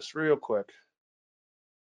show you this real quick.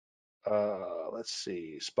 Let's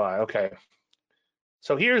see, SPY. Okay.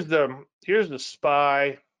 So here's the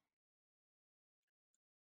SPY,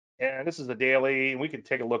 and this is the daily. We can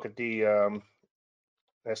take a look at the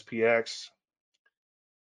SPX,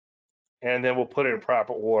 and then we'll put it in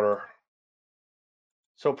proper order.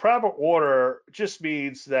 So proper order just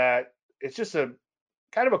means that it's just a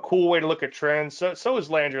kind of a cool way to look at trends. So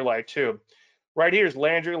is Landry Light too. Right here is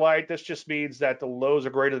Landry Light. This just means that the lows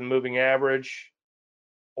are greater than the moving average,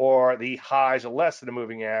 or the highs are less than the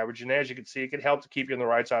moving average. And as you can see, it can help to keep you on the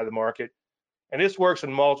right side of the market. And this works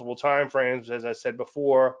in multiple time frames, as I said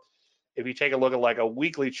before. If you take a look at like a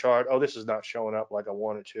weekly chart, oh, this is not showing up like I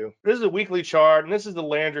wanted to. This is a weekly chart, and this is the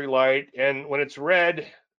Landry Light. And when it's red,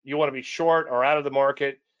 you want to be short or out of the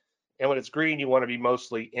market. And when it's green, you want to be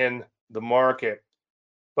mostly in the market.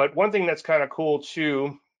 But one thing that's kind of cool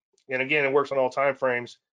too, and again, it works on all time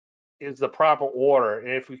frames, is the proper order.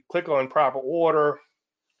 And if we click on proper order,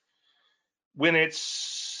 when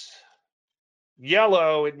it's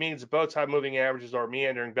yellow, it means the bow tie moving averages are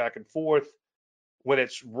meandering back and forth. When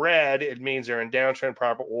it's red, it means they're in downtrend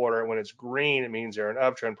proper order. When it's green, it means they're in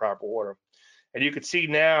uptrend proper order. And you can see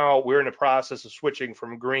now we're in the process of switching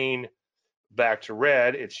from green back to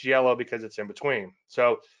red. It's yellow because it's in between.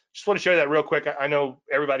 So just want to show you that real quick. I know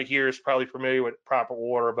everybody here is probably familiar with proper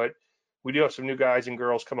order, but we do have some new guys and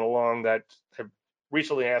girls coming along that have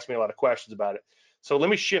recently asked me a lot of questions about it. So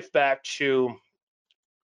let me shift back to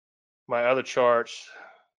my other charts.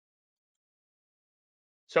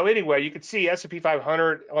 So anyway, you can see S&P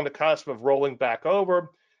 500 on the cusp of rolling back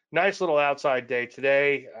over. Nice little outside day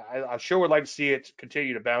today. I sure would like to see it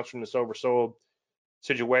continue to bounce from this oversold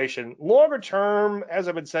situation. Longer term, as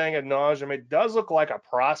I've been saying ad nauseum, it does look like a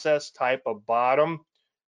process type of bottom.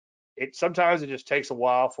 Sometimes it just takes a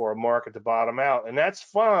while for a market to bottom out, and that's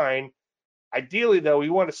fine. Ideally, though, we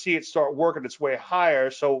want to see it start working its way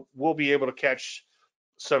higher, so we'll be able to catch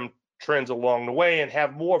some trends along the way and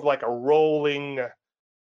have more of like a rolling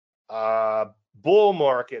bull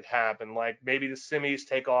market happen. Like maybe the semis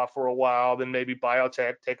take off for a while, then maybe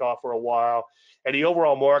biotech take off for a while, and the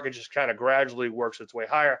overall market just kind of gradually works its way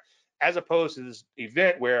higher, as opposed to this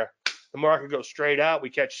event where the market goes straight out. We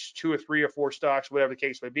catch 2 or 3 or 4 stocks, whatever the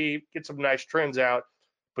case may be, get some nice trends out,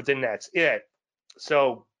 but then that's it.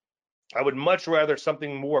 So I would much rather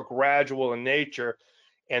something more gradual in nature.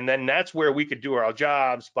 And then that's where we could do our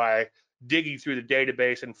jobs by digging through the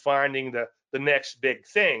database and finding the next big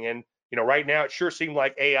thing. And, right now it sure seemed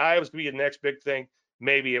like AI was going to be the next big thing.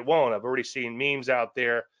 Maybe it won't. I've already seen memes out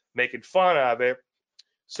there making fun of it.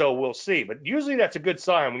 So we'll see. But usually that's a good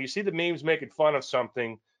sign. When you see the memes making fun of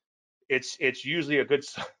something, it's usually a good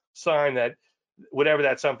sign that whatever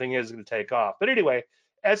that something is going to take off. But anyway,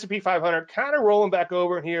 S&P 500 kind of rolling back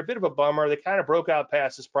over in here, a bit of a bummer. They kind of broke out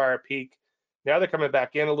past this prior peak. Now they're coming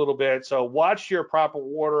back in a little bit. So watch your proper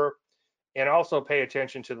order and also pay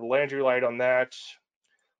attention to the Landry light on that.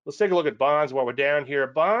 Let's take a look at bonds while we're down here.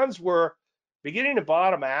 Bonds were beginning to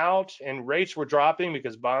bottom out and rates were dropping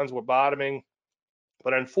because bonds were bottoming.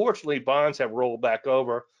 But unfortunately, bonds have rolled back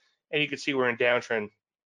over and you can see we're in downtrend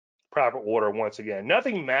proper order once again.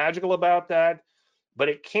 Nothing magical about that, but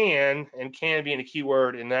it can be in a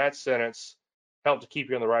keyword in that sentence help to keep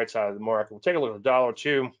you on the right side of the market. We'll take a look at the dollar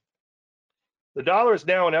too. The dollar is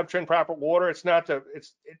now in uptrend proper order. It's not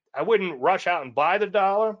I wouldn't rush out and buy the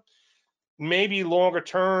dollar. Maybe longer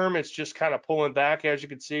term, it's just kind of pulling back, as you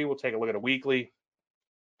can see. We'll take a look at a weekly.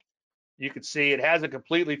 You can see it hasn't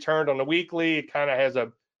completely turned on the weekly. It kind of has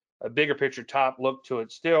a bigger picture top look to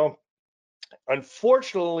it still.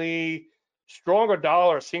 Unfortunately, stronger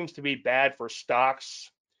dollar seems to be bad for stocks.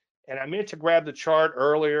 And I meant to grab the chart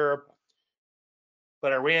earlier,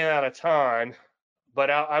 but I ran out of time. But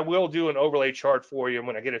I will do an overlay chart for you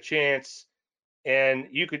when I get a chance. And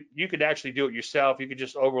you could actually do it yourself. You could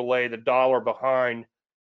just overlay the dollar behind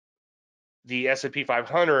the S&P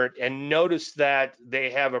 500 and notice that they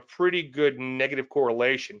have a pretty good negative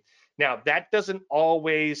correlation. Now, that doesn't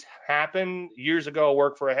always happen. Years ago, I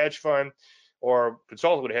worked for a hedge fund or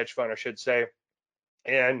consulted with a hedge fund, I should say.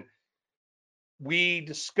 And we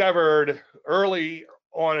discovered early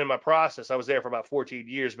on in my process, I was there for about 14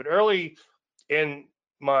 years, but early in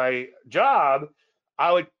my job,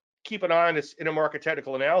 I would keep an eye on this intermarket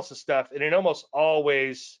technical analysis stuff, and it almost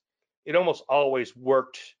always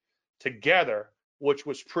worked together, which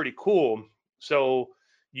was pretty cool. So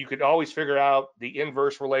you could always figure out the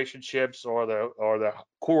inverse relationships or the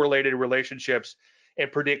correlated relationships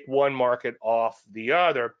and predict one market off the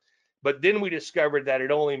other. But then we discovered that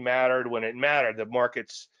it only mattered when it mattered. The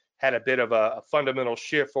markets had a bit of a fundamental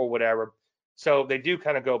shift or whatever. So they do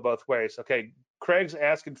kind of go both ways. Okay, Craig's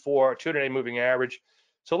asking for a 200-day moving average.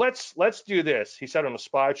 So let's do this. He said on the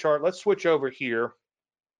SPY chart. Let's switch over here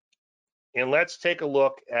and let's take a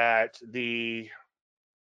look at the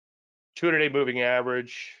 200-day moving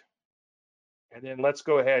average. And then let's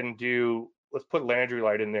go ahead and let's put Landry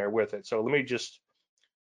light in there with it. So let me just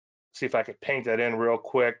see if I could paint that in real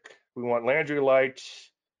quick. We want Landry light.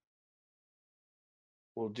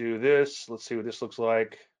 We'll do this. Let's see what this looks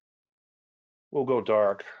like. We'll go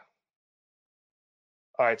dark.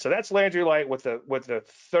 All right, so that's Landry light with the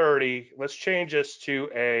 30. Let's change this to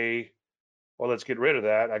well, let's get rid of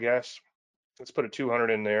that, I guess. Let's put a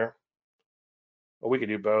 200 in there. Well, we could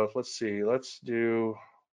do both. Let's see. Let's get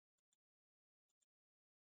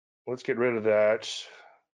rid of that.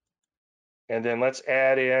 And then let's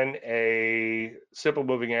add in a simple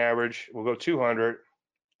moving average. We'll go 200.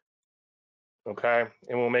 Okay,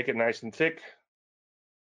 and we'll make it nice and thick.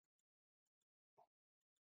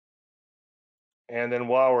 And then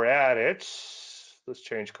while we're at it, let's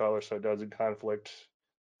change color so it doesn't conflict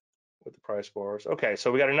with the price bars. Okay,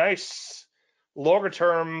 so we got a nice longer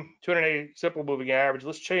term 200-day simple moving average.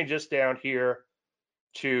 Let's change this down here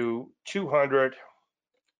to 200.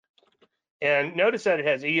 And notice that it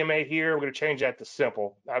has EMA here. We're going to change that to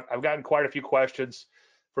simple. I've gotten quite a few questions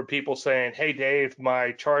from people saying, hey, Dave,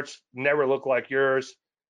 my charts never look like yours.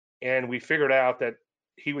 And we figured out that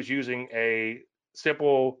he was using a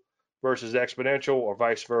simple versus exponential or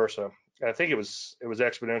vice versa. I think it was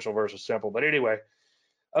exponential versus simple. But anyway,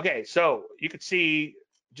 okay, so you can see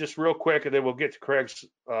just real quick, and then we'll get to Craig's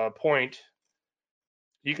point.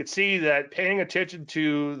 You can see that paying attention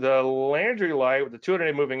to the Landry light with the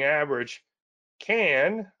 200-day moving average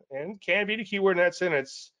can be the keyword in that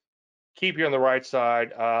sentence, keep you on the right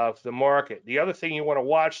side of the market. The other thing you want to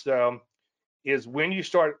watch, though, is when you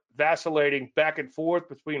start vacillating back and forth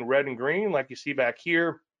between red and green, like you see back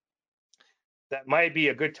here, that might be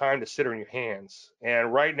a good time to sit on your hands.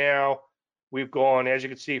 And right now, we've gone, as you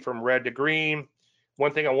can see, from red to green.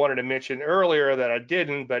 One thing I wanted to mention earlier that I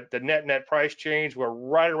didn't, but the net price change, we're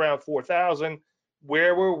right around 4,000.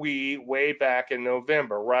 Where were we way back in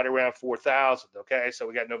November? Right around 4,000. Okay, so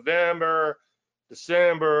we got November,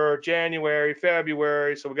 December, January,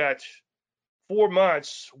 February. So we got 4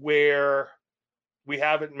 months where we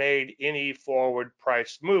haven't made any forward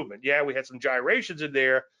price movement. Yeah, we had some gyrations in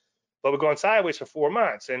there, but we're going sideways for 4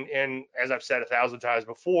 months. And as I've said 1,000 times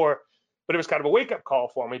before, but it was kind of a wake up call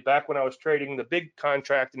for me back when I was trading the big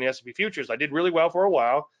contract in the S&P futures. I did really well for a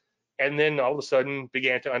while, and then all of a sudden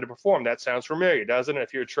began to underperform. That sounds familiar, doesn't it?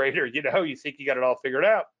 If you're a trader, you think you got it all figured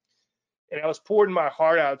out. And I was pouring my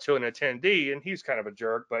heart out to an attendee, and he's kind of a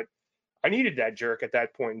jerk, but I needed that jerk at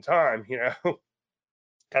that point in time,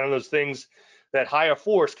 kind of those things, that higher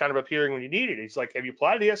force kind of appearing when you need it. He's like, have you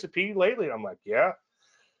applied the S&P lately? And I'm like, yeah.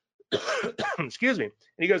 Excuse me. And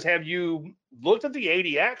he goes, have you looked at the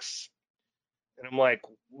ADX? And I'm like,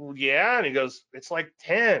 well, yeah. And he goes, it's like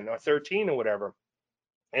 10 or 13 or whatever.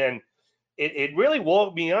 And it really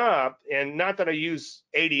woke me up. And not that I use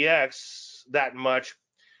ADX that much,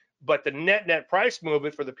 but the net price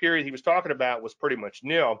movement for the period he was talking about was pretty much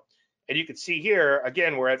nil. And you can see here,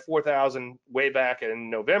 again, we're at 4,000 way back in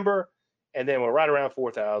November, and then we're right around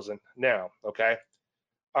 4,000 now, okay?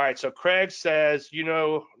 All right, so Craig says,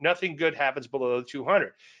 nothing good happens below the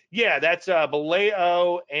 200. Yeah, that's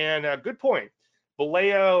Vallejo, and good point.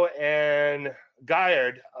 Vallejo and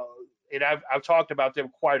Gaillard, and I've talked about them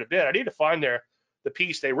quite a bit. I need to find the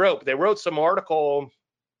piece they wrote. They wrote some article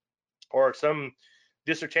or some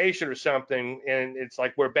dissertation or something, and it's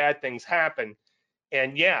like where bad things happen.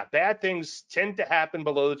 And yeah, bad things tend to happen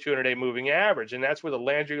below the 200-day moving average, and that's where the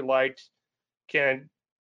Landry light can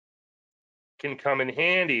come in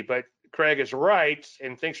handy. But Craig is right,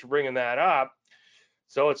 and thanks for bringing that up.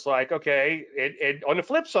 So it's like, okay, on the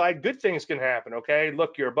flip side, good things can happen. Okay,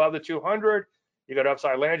 look, you're above the 200, you got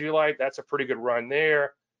upside Landry light, that's a pretty good run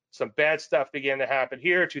there. Some bad stuff began to happen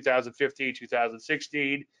here, 2015,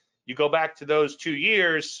 2016. You go back to those 2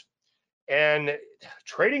 years, and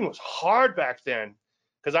trading was hard back then,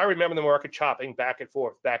 because I remember the market chopping back and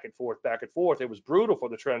forth, back and forth, back and forth. It was brutal for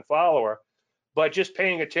the trend follower. But just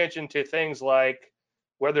paying attention to things like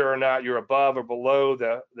whether or not you're above or below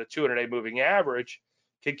the 200-day moving average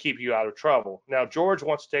can keep you out of trouble. Now, George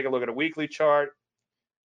wants to take a look at a weekly chart.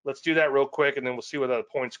 Let's do that real quick, and then we'll see what other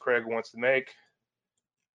points Craig wants to make.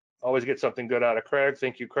 Always get something good out of Craig.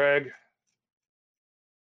 Thank you, Craig.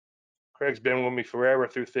 Craig's been with me forever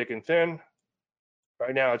through thick and thin.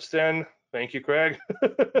 Right now it's thin. Thank you, Craig.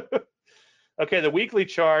 Okay, the weekly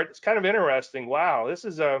chart, it's kind of interesting. Wow, this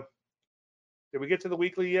is a, did we get to the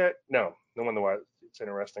weekly yet? No wonder why it's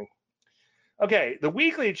interesting. Okay, the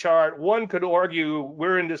weekly chart, one could argue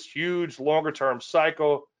we're in this huge longer term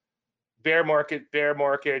cycle, bear market,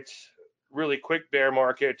 really quick bear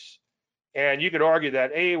market. And you could argue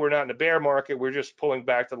that, A, we're not in a bear market, we're just pulling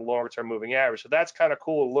back to the longer term moving average. So that's kind of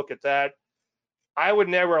cool to look at that. I would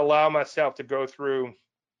never allow myself to go through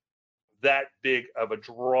that big of a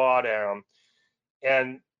drawdown.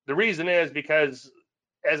 And the reason is because,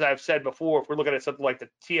 as I've said before, if we're looking at something like the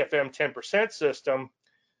TFM 10% system,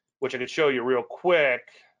 which I could show you real quick.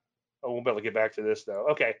 Oh, we'll be able to get back to this though.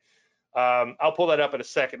 Okay, I'll pull that up in a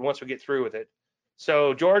second once we get through with it.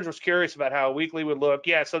 So George was curious about how a weekly would look.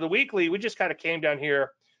 Yeah, so the weekly, we just kind of came down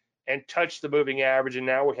here and touched the moving average, and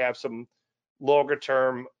now we have some longer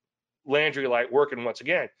term Landry light working once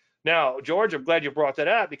again. Now, George, I'm glad you brought that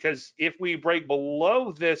up, because if we break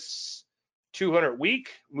below this 200-week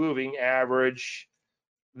moving average,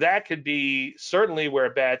 that could be certainly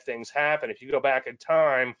where bad things happen. If you go back in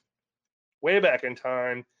time, way back in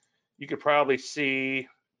time, you could probably see,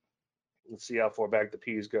 let's see how far back the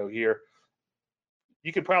P's go here.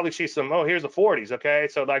 You could probably see some, oh, here's the 40s, okay?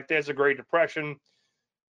 So like there's a Great Depression.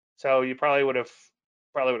 So you probably would have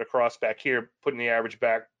crossed back here, putting the average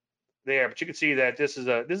back there. But you can see that this is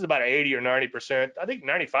about 80 or 90%, I think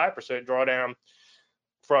 95% drawdown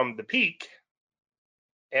from the peak.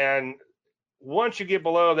 And once you get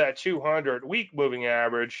below that 200-week moving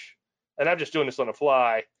average, and I'm just doing this on the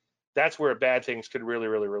fly, that's where bad things could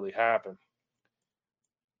really happen.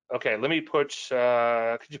 Okay, let me put,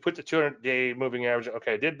 could you put the 200-day moving average?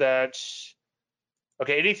 Okay, I did that.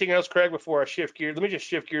 Okay, anything else, Craig, before I shift gears? Let me just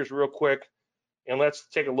shift gears real quick, and let's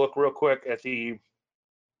take a look real quick at the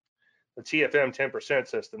TFM 10%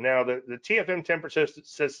 system. Now, the TFM 10%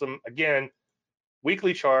 system, again,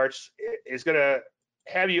 weekly charts, is going to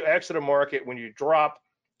have you exit a market when you drop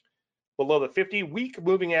below the 50-week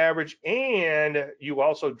moving average, and you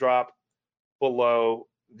also drop below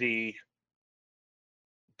the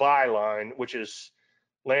buy line, which is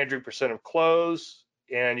Landry percent of close.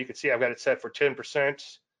 And you can see I've got it set for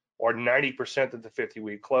 10% or 90% of the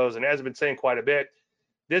 50-week close. And as I've been saying quite a bit,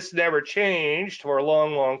 this never changed for a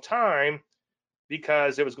long time,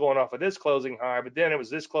 because it was going off of this closing high, but then it was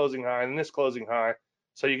this closing high and this closing high.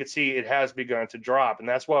 So you can see it has begun to drop, and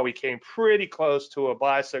that's why we came pretty close to a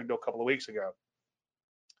buy signal a couple of weeks ago.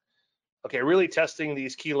 Okay, really testing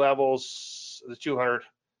these key levels, the 200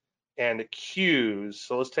 and the Qs.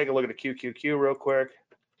 So let's take a look at the QQQ real quick.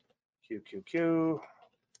 QQQ.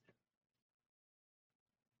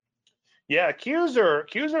 Yeah, Qs are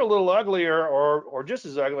a little uglier, or just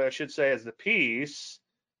as ugly, I should say, as the Ps.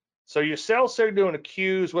 So your sell signal and the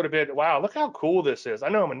Qs would have been, wow, look how cool this is. I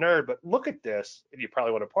know I'm a nerd, but look at this. And you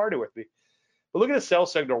probably want to party with me. But look at the sell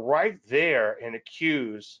signal right there in the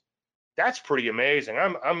Qs. That's pretty amazing.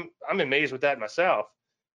 I'm amazed with that myself.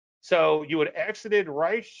 So you would exited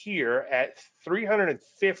right here at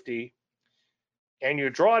 350, and your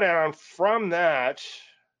drawdown from that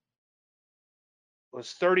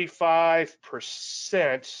was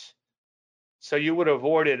 35%. So you would have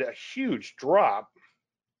avoided a huge drop.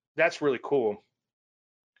 That's really cool.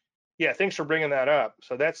 Yeah, thanks for bringing that up.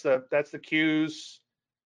 So that's the Qs.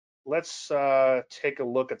 Let's take a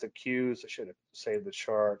look at the Qs. I should have saved the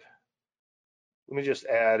chart. Let me just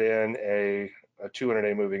add in a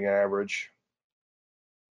 200-day moving average.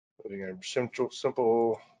 Moving average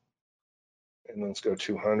simple, and let's go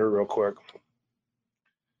 200 real quick. And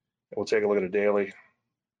we'll take a look at a daily.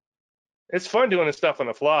 It's fun doing this stuff on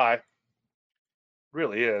the fly. It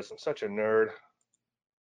really is. I'm such a nerd.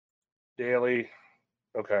 Daily,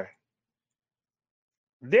 okay.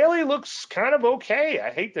 Daily looks kind of okay. I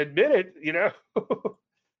hate to admit it, you know,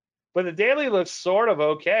 but the daily looks sort of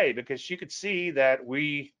okay because you could see that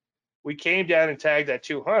we came down and tagged that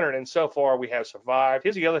 200, and so far we have survived.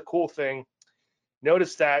 Here's the other cool thing.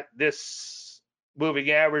 Notice that this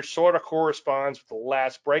moving average sort of corresponds with the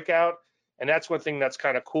last breakout, and that's one thing that's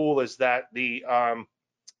kind of cool is that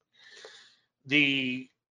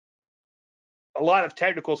a lot of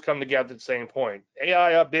technicals come together at the same point.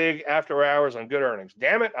 AI up big after hours on good earnings.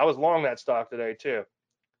 Damn it, I was long that stock today too.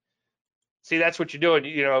 See, that's what you're doing.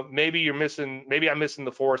 You know, maybe I'm missing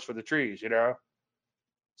the forest for the trees, you know.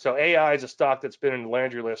 So AI is a stock that's been in the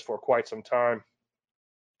Landry list for quite some time.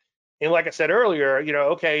 And like I said earlier, you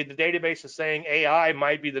know, okay, the database is saying AI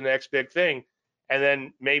might be the next big thing, and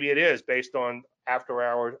then maybe it is based on after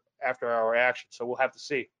hour action. So we'll have to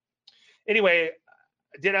see. Anyway,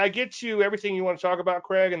 did I get to everything you want to talk about,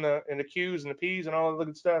 Craig, and the Qs and the Ps and all of the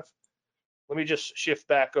good stuff? Let me just shift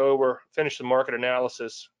back over, finish the market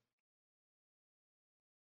analysis.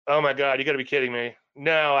 Oh my God, you got to be kidding me!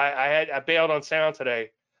 No, I bailed on sound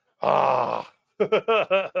today. Ah,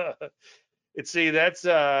 see, that's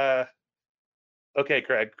okay,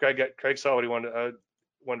 Craig. Craig saw what he wanted to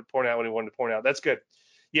point out. What he wanted to point out. That's good.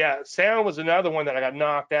 Yeah, sound was another one that I got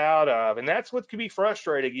knocked out of, and that's what could be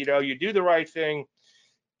frustrating. You know, you do the right thing,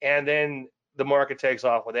 and then the market takes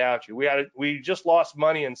off without you. We just lost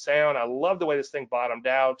money in sound. I love the way this thing bottomed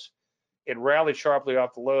out. It rallied sharply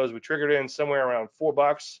off the lows. We triggered in somewhere around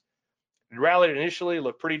 $4. It rallied initially,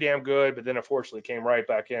 looked pretty damn good, but then unfortunately came right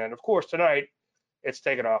back in. Of course, tonight it's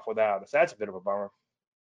taken off without us. That's a bit of a bummer.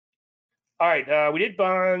 All right, we did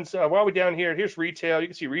bonds. While we're down here, here's retail. You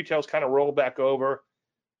can see retail's kind of rolled back over.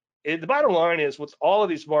 The bottom line is with all of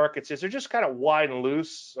these markets is they're just kind of wide and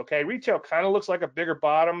loose. Okay, retail kind of looks like a bigger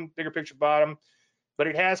picture bottom, but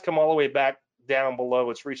it has come all the way back down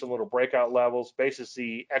below its recent little breakout levels. Basis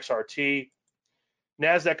the XRT.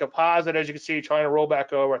 NASDAQ composite, as you can see, trying to roll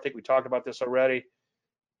back over. I think we talked about this already,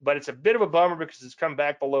 but it's a bit of a bummer because it's come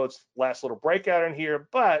back below its last little breakout in here,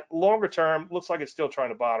 but longer term, looks like it's still trying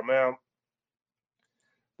to bottom out.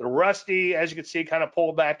 The Rusty, as you can see, kind of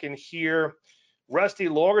pulled back in here. Rusty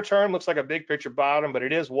longer term looks like a big picture bottom, but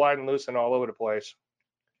it is wide and loose and all over the place.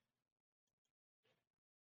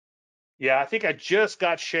 Yeah, I think I just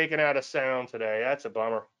got shaken out of sound today. That's a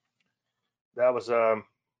bummer. That was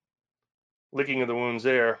licking of the wounds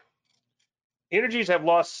there. Energies have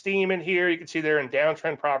lost steam in here. You can see they're in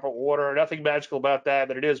downtrend profit water. Nothing magical about that,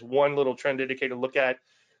 but it is one little trend indicator to look at,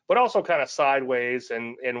 but also kind of sideways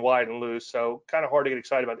and wide and loose. So kind of hard to get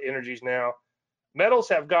excited about the energies now. Metals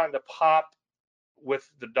have gotten to pop with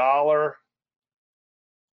the dollar,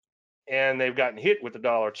 and they've gotten hit with the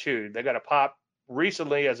dollar too. They got to pop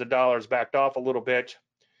recently as the dollar's backed off a little bit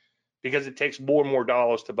because it takes more and more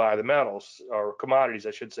dollars to buy the metals, or commodities,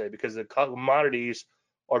 I should say, because the commodities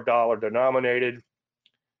are dollar denominated.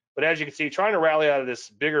 But as you can see, trying to rally out of this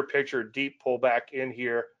bigger picture, deep pullback in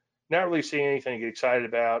here, not really seeing anything to get excited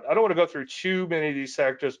about. I don't want to go through too many of these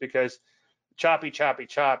sectors because choppy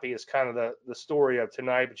is kind of the story of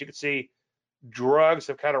tonight. But you can see drugs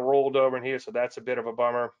have kind of rolled over in here, so that's a bit of a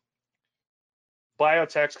bummer.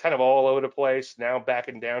 Biotech's kind of all over the place, now back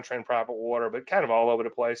in downtrend profit water, but kind of all over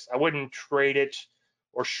the place. I wouldn't trade it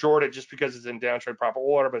or short it just because it's in downtrend profit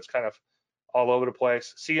water, but it's kind of all over the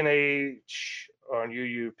place. CNH on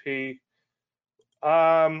UUP.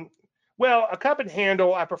 Well, a cup and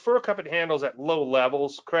handle, I prefer cup and handles at low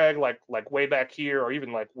levels, Craig, like way back here or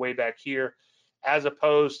even like way back here, as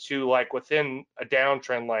opposed to like within a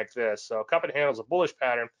downtrend like this. So a cup and handle is a bullish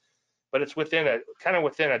pattern, but it's within a kind of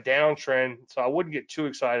within a downtrend. So I wouldn't get too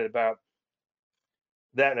excited about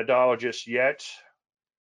that in a dollar just yet.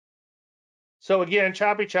 So again,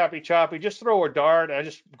 choppy. Just throw a dart. I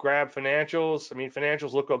just grab financials. I mean,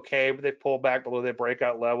 financials look okay, but they pull back below their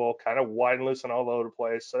breakout level, kind of wide and loose and all over the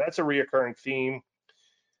place. So that's a reoccurring theme.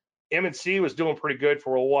 M&C was doing pretty good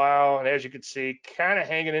for a while, and as you can see, kind of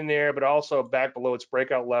hanging in there, but also back below its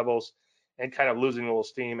breakout levels and kind of losing a little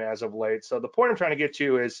steam as of late. So the point I'm trying to get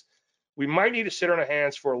to is we might need to sit on our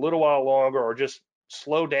hands for a little while longer or just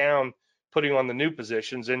slow down putting on the new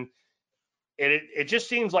positions. And it just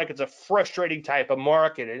seems like it's a frustrating type of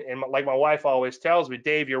market. And like my wife always tells me,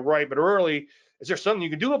 Dave, you're right, but early, is there something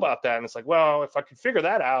you can do about that? And it's like, well, if I could figure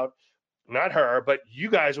that out, not her, but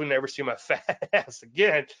you guys would never see my fat ass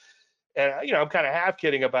again. And I'm kind of half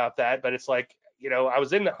kidding about that, but it's like, I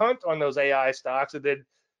was in the hunt on those AI stocks, and then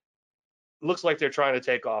looks like they're trying to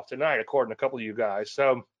take off tonight, according to a couple of you guys.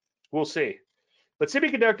 So we'll see. But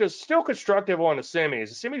semiconductors still constructive on the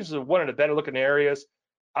semis. The semis is one of the better looking areas.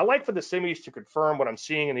 I like for the semis to confirm what I'm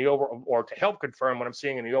seeing in the overall, or to help confirm what I'm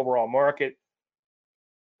seeing in the overall market.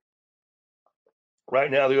 Right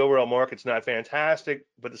now, the overall market's not fantastic,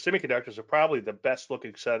 but the semiconductors are probably the best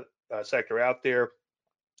looking sector out there.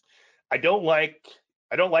 I don't like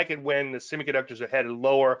it when the semiconductors are headed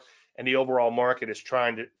lower and the overall market is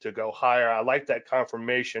trying to go higher. I like that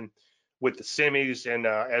confirmation with the semis. And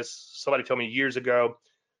as somebody told me years ago,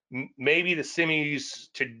 maybe the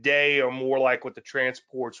semis today are more like what the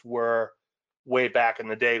transports were way back in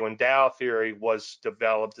the day when Dow theory was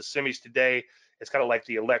developed. The semis today, it's kind of like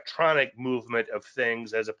the electronic movement of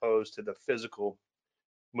things as opposed to the physical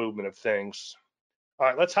movement of things. All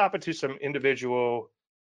right, let's hop into some individual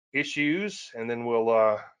issues, and then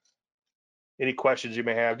we'll any questions you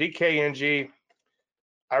may have. DKNG,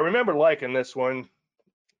 I remember liking this one.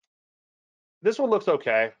 This one looks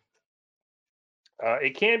okay.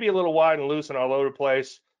 It can be a little wide and loose and all over the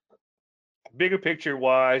place. Bigger picture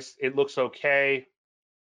wise, it looks okay.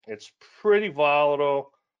 It's pretty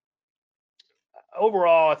volatile.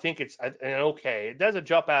 Overall, I think it's an okay. It doesn't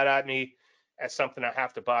jump out at me as something I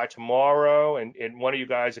have to buy tomorrow. And one of you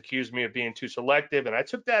guys accused me of being too selective, and I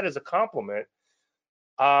took that as a compliment.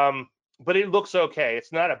 But it looks okay.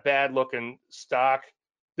 It's not a bad looking stock.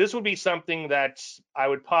 This would be something that I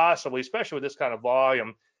would possibly, especially with this kind of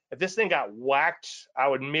volume, if this thing got whacked, I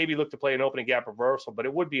would maybe look to play an opening gap reversal, but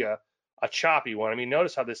it would be a choppy one. I mean,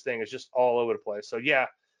 notice how this thing is just all over the place. So yeah,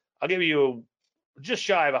 I'll give you just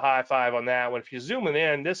shy of a high five on that one. If you zoom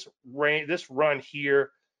in, this run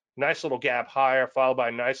here, nice little gap higher, followed by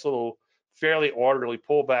a nice little fairly orderly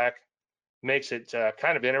pullback, makes it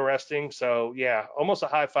kind of interesting. So yeah, almost a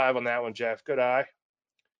high five on that one, Jeff. Good eye.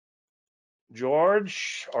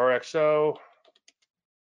 George, RXO.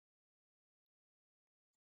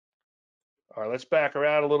 All right, let's back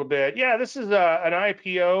around a little bit. Yeah, this is an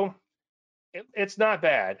IPO. It's not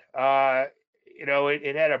bad.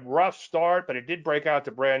 It had a rough start, but it did break out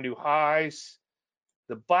to brand new highs.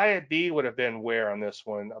 The buy at B would have been where on this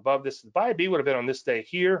one? Above this, the buy at B would have been on this day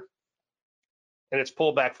here, and it's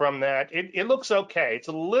pulled back from that. It looks okay. It's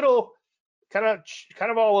a little kind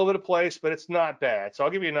of all over the place, but it's not bad. So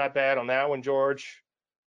I'll give you a not bad on that one, George,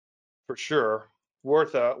 for sure.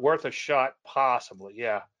 Worth a shot, possibly.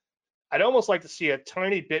 Yeah. I'd almost like to see a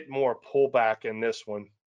tiny bit more pullback in this one.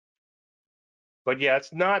 But yeah,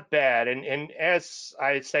 it's not bad. And as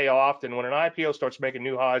I say often, when an IPO starts making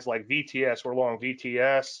new highs like VTS, we're long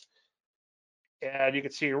VTS, and you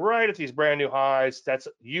can see right at these brand new highs, that's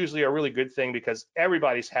usually a really good thing because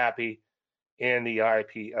everybody's happy in the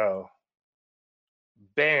IPO.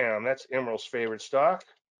 Bam, that's Emerald's favorite stock.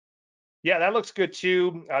 Yeah, that looks good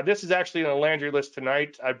too. This is actually on the Landry list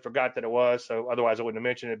tonight. I forgot that it was, so otherwise I wouldn't have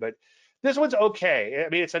mentioned it. But this one's okay. I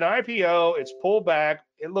mean, it's an IPO. It's pulled back.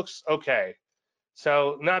 It looks okay.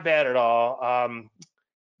 So not bad at all.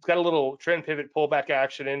 It's got a little trend pivot pullback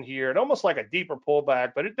action in here, and almost like a deeper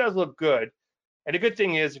pullback, but it does look good. And the good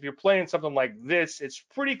thing is, if you're playing something like this, it's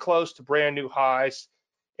pretty close to brand new highs,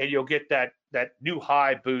 and you'll get that new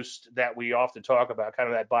high boost that we often talk about, kind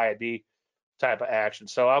of that buy a B type of action.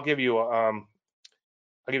 So I'll give you a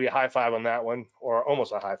high five on that one, or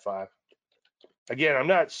almost a high five. Again, I'm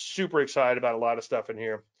not super excited about a lot of stuff in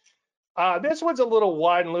here. This one's a little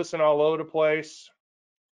wide and loose and all over the place.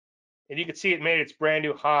 And you can see it made its brand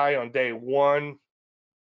new high on day one.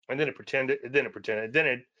 And then it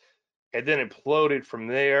imploded from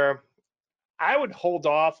there. I would hold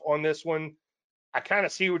off on this one. I kind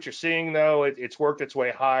of see what you're seeing though. It's worked its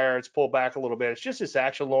way higher. It's pulled back a little bit. It's just this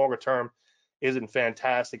action longer term isn't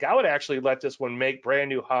fantastic. I would actually let this one make brand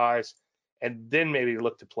new highs and then maybe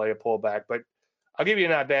look to play a pullback. But I'll give you a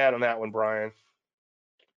not bad on that one, Brian.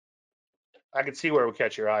 I can see where it would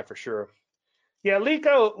catch your eye for sure. Yeah,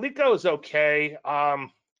 Lico is okay.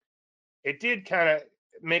 It did kind of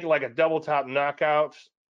make like a double top knockout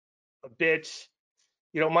a bit.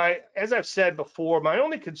 You know, as I've said before, my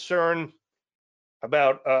only concern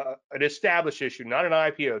about an established issue, not an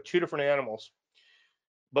IPO, two different animals.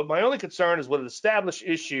 But my only concern is with an established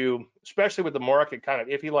issue, especially with the market kind of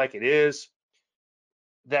iffy like it is,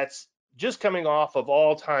 that's just coming off of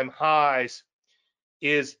all-time highs,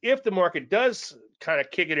 is if the market does kind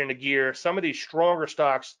of kick it into gear, some of these stronger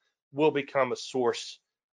stocks will become a source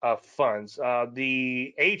of funds.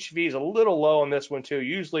 The HV is a little low on this one too.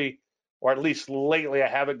 Usually, or at least lately, I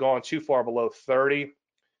haven't gone too far below 30,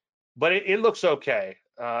 but it looks okay.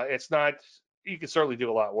 It's not, you can certainly do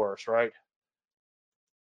a lot worse, right?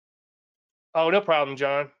 Oh, no problem,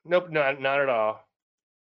 John. Nope, not at all.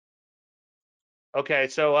 Okay,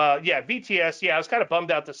 so yeah, VTS, yeah, I was kind of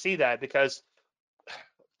bummed out to see that because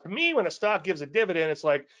to me, when a stock gives a dividend, it's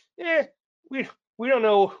like, we we don't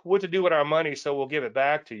know what to do with our money, so we'll give it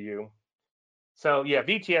back to you. So yeah,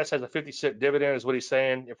 VTS has a 50-cent dividend, is what he's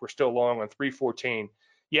saying. If we're still long on 314,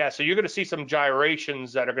 yeah, so you're going to see some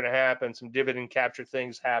gyrations that are going to happen, some dividend capture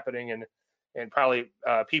things happening, and probably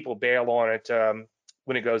people bail on it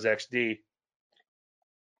when it goes XD.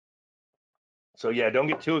 So yeah, don't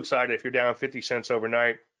get too excited if you're down 50 cents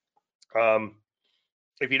overnight.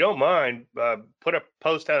 If you don't mind, put a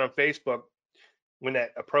post out on Facebook when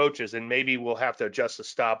that approaches, and maybe we'll have to adjust the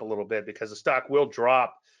stop a little bit because the stock will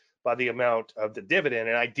drop by the amount of the dividend.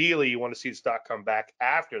 And ideally, you want to see the stock come back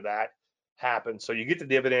after that happens. So you get the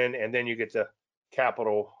dividend and then you get the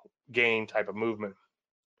capital gain type of movement.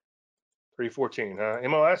 314,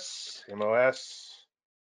 MOS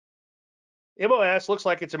looks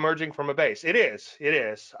like it's emerging from a base. It is.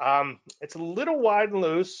 It's a little wide and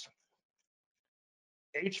loose.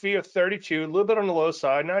 HV of 32, a little bit on the low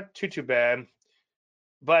side, not too bad.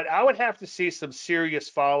 But I would have to see some serious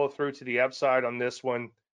follow through to the upside on this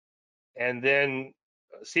one, and then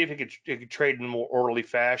see if it could trade in a more orderly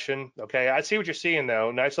fashion. Okay, I see what you're seeing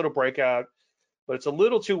though. Nice little breakout, but it's a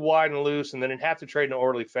little too wide and loose, and then it'd have to trade in an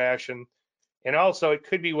orderly fashion. And also, it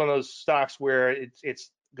could be one of those stocks where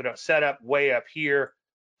it's going to set up way up here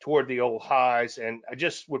toward the old highs. And I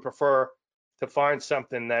just would prefer to find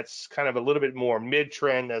something that's kind of a little bit more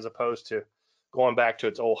mid-trend as opposed to going back to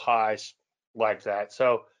its old highs like that.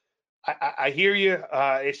 So I hear you.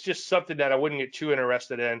 It's just something that I wouldn't get too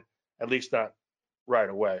interested in, at least not right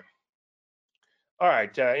away. All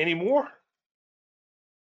right. Any more?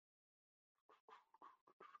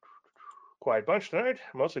 Quiet bunch tonight.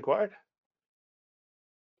 Mostly quiet.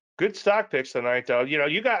 Good stock picks tonight, though. You know,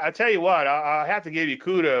 I tell you what, I have to give you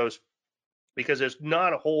kudos because there's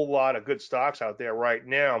not a whole lot of good stocks out there right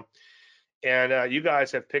now. And you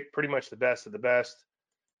guys have picked pretty much the best of the best.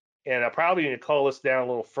 And I probably need to call this down a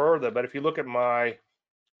little further. But if you look at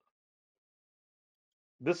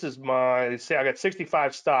this is I got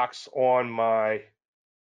 65 stocks on my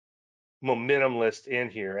momentum list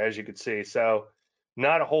in here, as you can see. So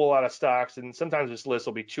not a whole lot of stocks. And sometimes this list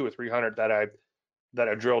will be 200 or 300 that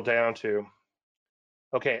I drill down to.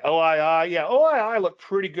 Okay, OII. Yeah, OII looked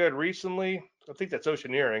pretty good recently. I think that's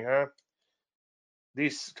Oceaneering, huh?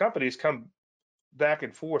 These companies come back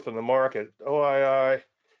and forth on the market. OII,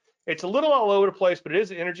 it's a little all over the place, but it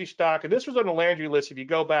is an energy stock. And this was on the Landry list. If you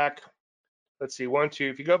go back, let's see,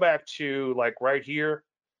 if you go back to like right here.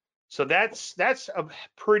 So that's a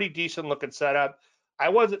pretty decent looking setup. I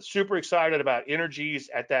wasn't super excited about energies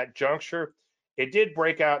at that juncture. It did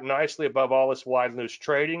break out nicely above all this wide and loose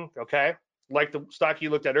trading, okay? Like the stock you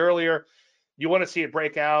looked at earlier, you want to see it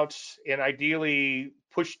break out and ideally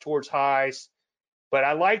push towards highs. But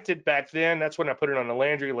I liked it back then. That's when I put it on the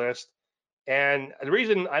Landry list. And the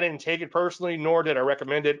reason I didn't take it personally, nor did I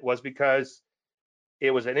recommend it, was because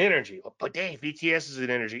it was an energy. But Dave, VTS is an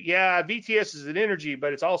energy. Yeah, VTS is an energy,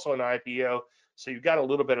 but it's also an IPO. So you've got a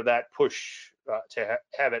little bit of that push to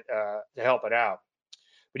have it to help it out.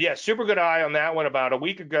 But yeah, super good eye on that one. About a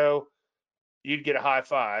week ago, you'd get a high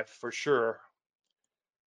five for sure.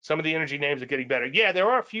 Some of the energy names are getting better. Yeah, there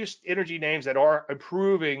are a few energy names that are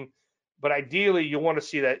improving, but ideally you want to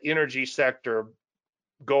see that energy sector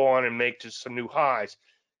go on and make just some new highs.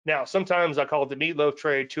 Now, sometimes I call it the meatloaf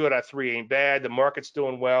trade. 2 out of 3 ain't bad. The market's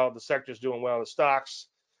doing well. The sector's doing well. The stock's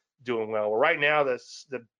doing well. Well, right now, the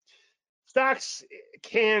stocks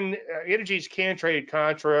energies can trade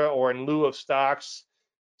contra or in lieu of stocks.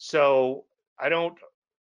 So I don't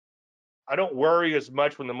worry as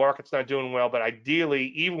much when the market's not doing well. But ideally,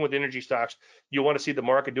 even with energy stocks, you want to see the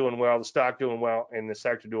market doing well, the stock doing well, and the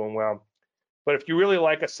sector doing well. But if you really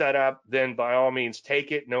like a setup, then by all means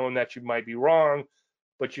take it, knowing that you might be wrong.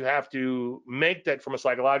 But you have to make that from a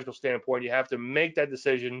psychological standpoint. You have to make that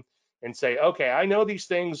decision and say, okay, I know these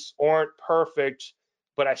things aren't perfect,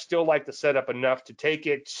 but I still like the setup enough to take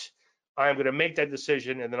it. I'm going to make that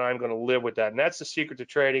decision, and then I'm going to live with that. And that's the secret to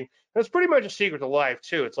trading. That's pretty much a secret to life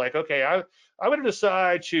too. It's like, okay, I'm going to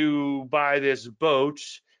decide to buy this boat,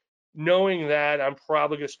 knowing that I'm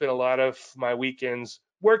probably going to spend a lot of my weekends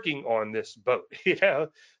working on this boat,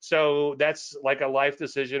 So that's like a life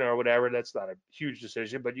decision or whatever. That's not a huge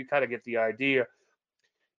decision, but you kind of get the idea.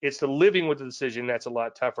 It's the living with the decision that's a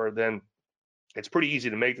lot tougher than it's pretty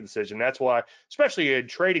easy to make the decision. That's why, especially in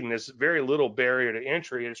trading, there's very little barrier to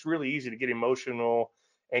entry. It's really easy to get emotional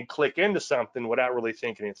and click into something without really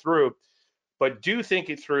thinking it through. But do think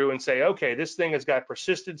it through and say, okay, this thing has got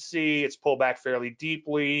persistency. It's pulled back fairly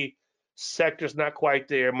deeply. Sector's not quite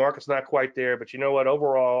there. Market's not quite there. But you know what?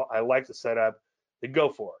 Overall, I like the setup. Then go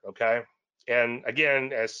for it. Okay. And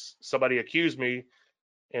again, as somebody accused me,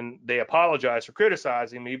 and they apologized for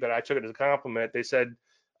criticizing me, but I took it as a compliment. They said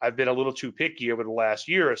I've been a little too picky over the last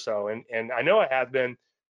year or so, and I know I have been,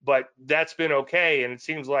 but that's been okay. And it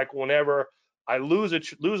seems like whenever I lose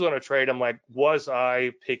on a trade, I'm like, was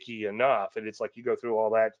I picky enough? And it's like you go through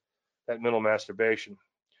all that mental masturbation.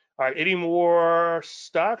 All right, any more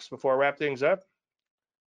stocks before I wrap things up?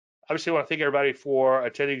 Obviously, I want to thank everybody for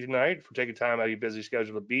attending tonight, for taking time out of your busy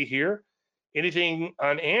schedule to be here. Anything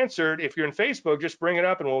unanswered, if you're in Facebook, just bring it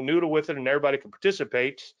up and we'll noodle with it and everybody can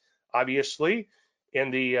participate. Obviously,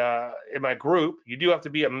 in my group, you do have to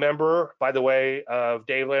be a member, by the way, of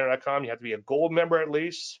DaveLandry.com. You have to be a gold member at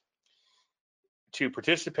least to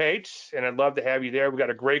participate, and I'd love to have you there. We've got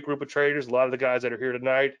a great group of traders. A lot of the guys that are here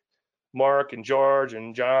tonight, Mark and George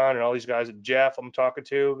and John and all these guys, and Jeff I'm talking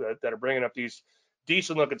to, that are bringing up these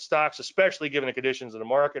decent looking stocks, especially given the conditions of the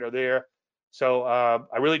market are there. So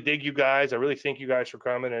I really dig you guys. I really thank you guys for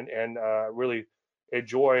coming, and really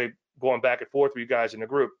enjoy going back and forth with you guys in the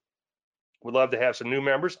group. Would love to have some new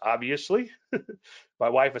members, obviously. My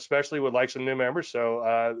wife especially would like some new members.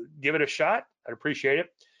 So give it a shot. I'd appreciate it.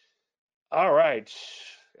 All right,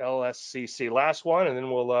 LSCC, last one, and then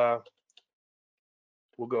we'll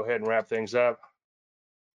go ahead and wrap things up.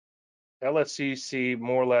 LSCC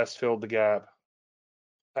more or less filled the gap.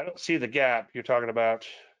 I don't see the gap you're talking about.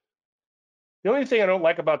 The only thing I don't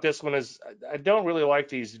like about this one is I don't really like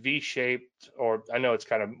these V-shaped, or I know it's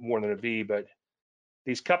kind of more than a V, but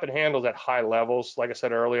these cup and handles at high levels. Like I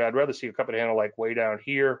said earlier, I'd rather see a cup and handle like way down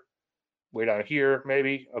here,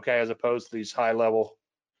 maybe, okay, as opposed to these high level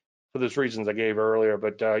for those reasons I gave earlier.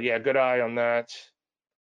 But yeah, good eye on that.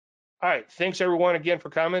 All right, thanks everyone again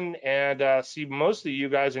for coming, and see most of you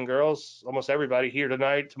guys and girls, almost everybody here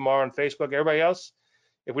tonight, tomorrow on Facebook. Everybody else,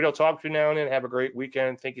 if we don't talk between now and then, have a great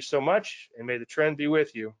weekend. Thank you so much, and may the trend be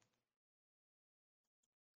with you.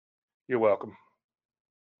 You're welcome.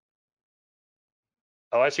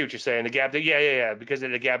 Oh, I see what you're saying. The gap, yeah, because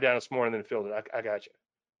of the gap down this morning, then filled it. I got you.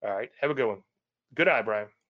 All right, have a good one. Good eye, Brian.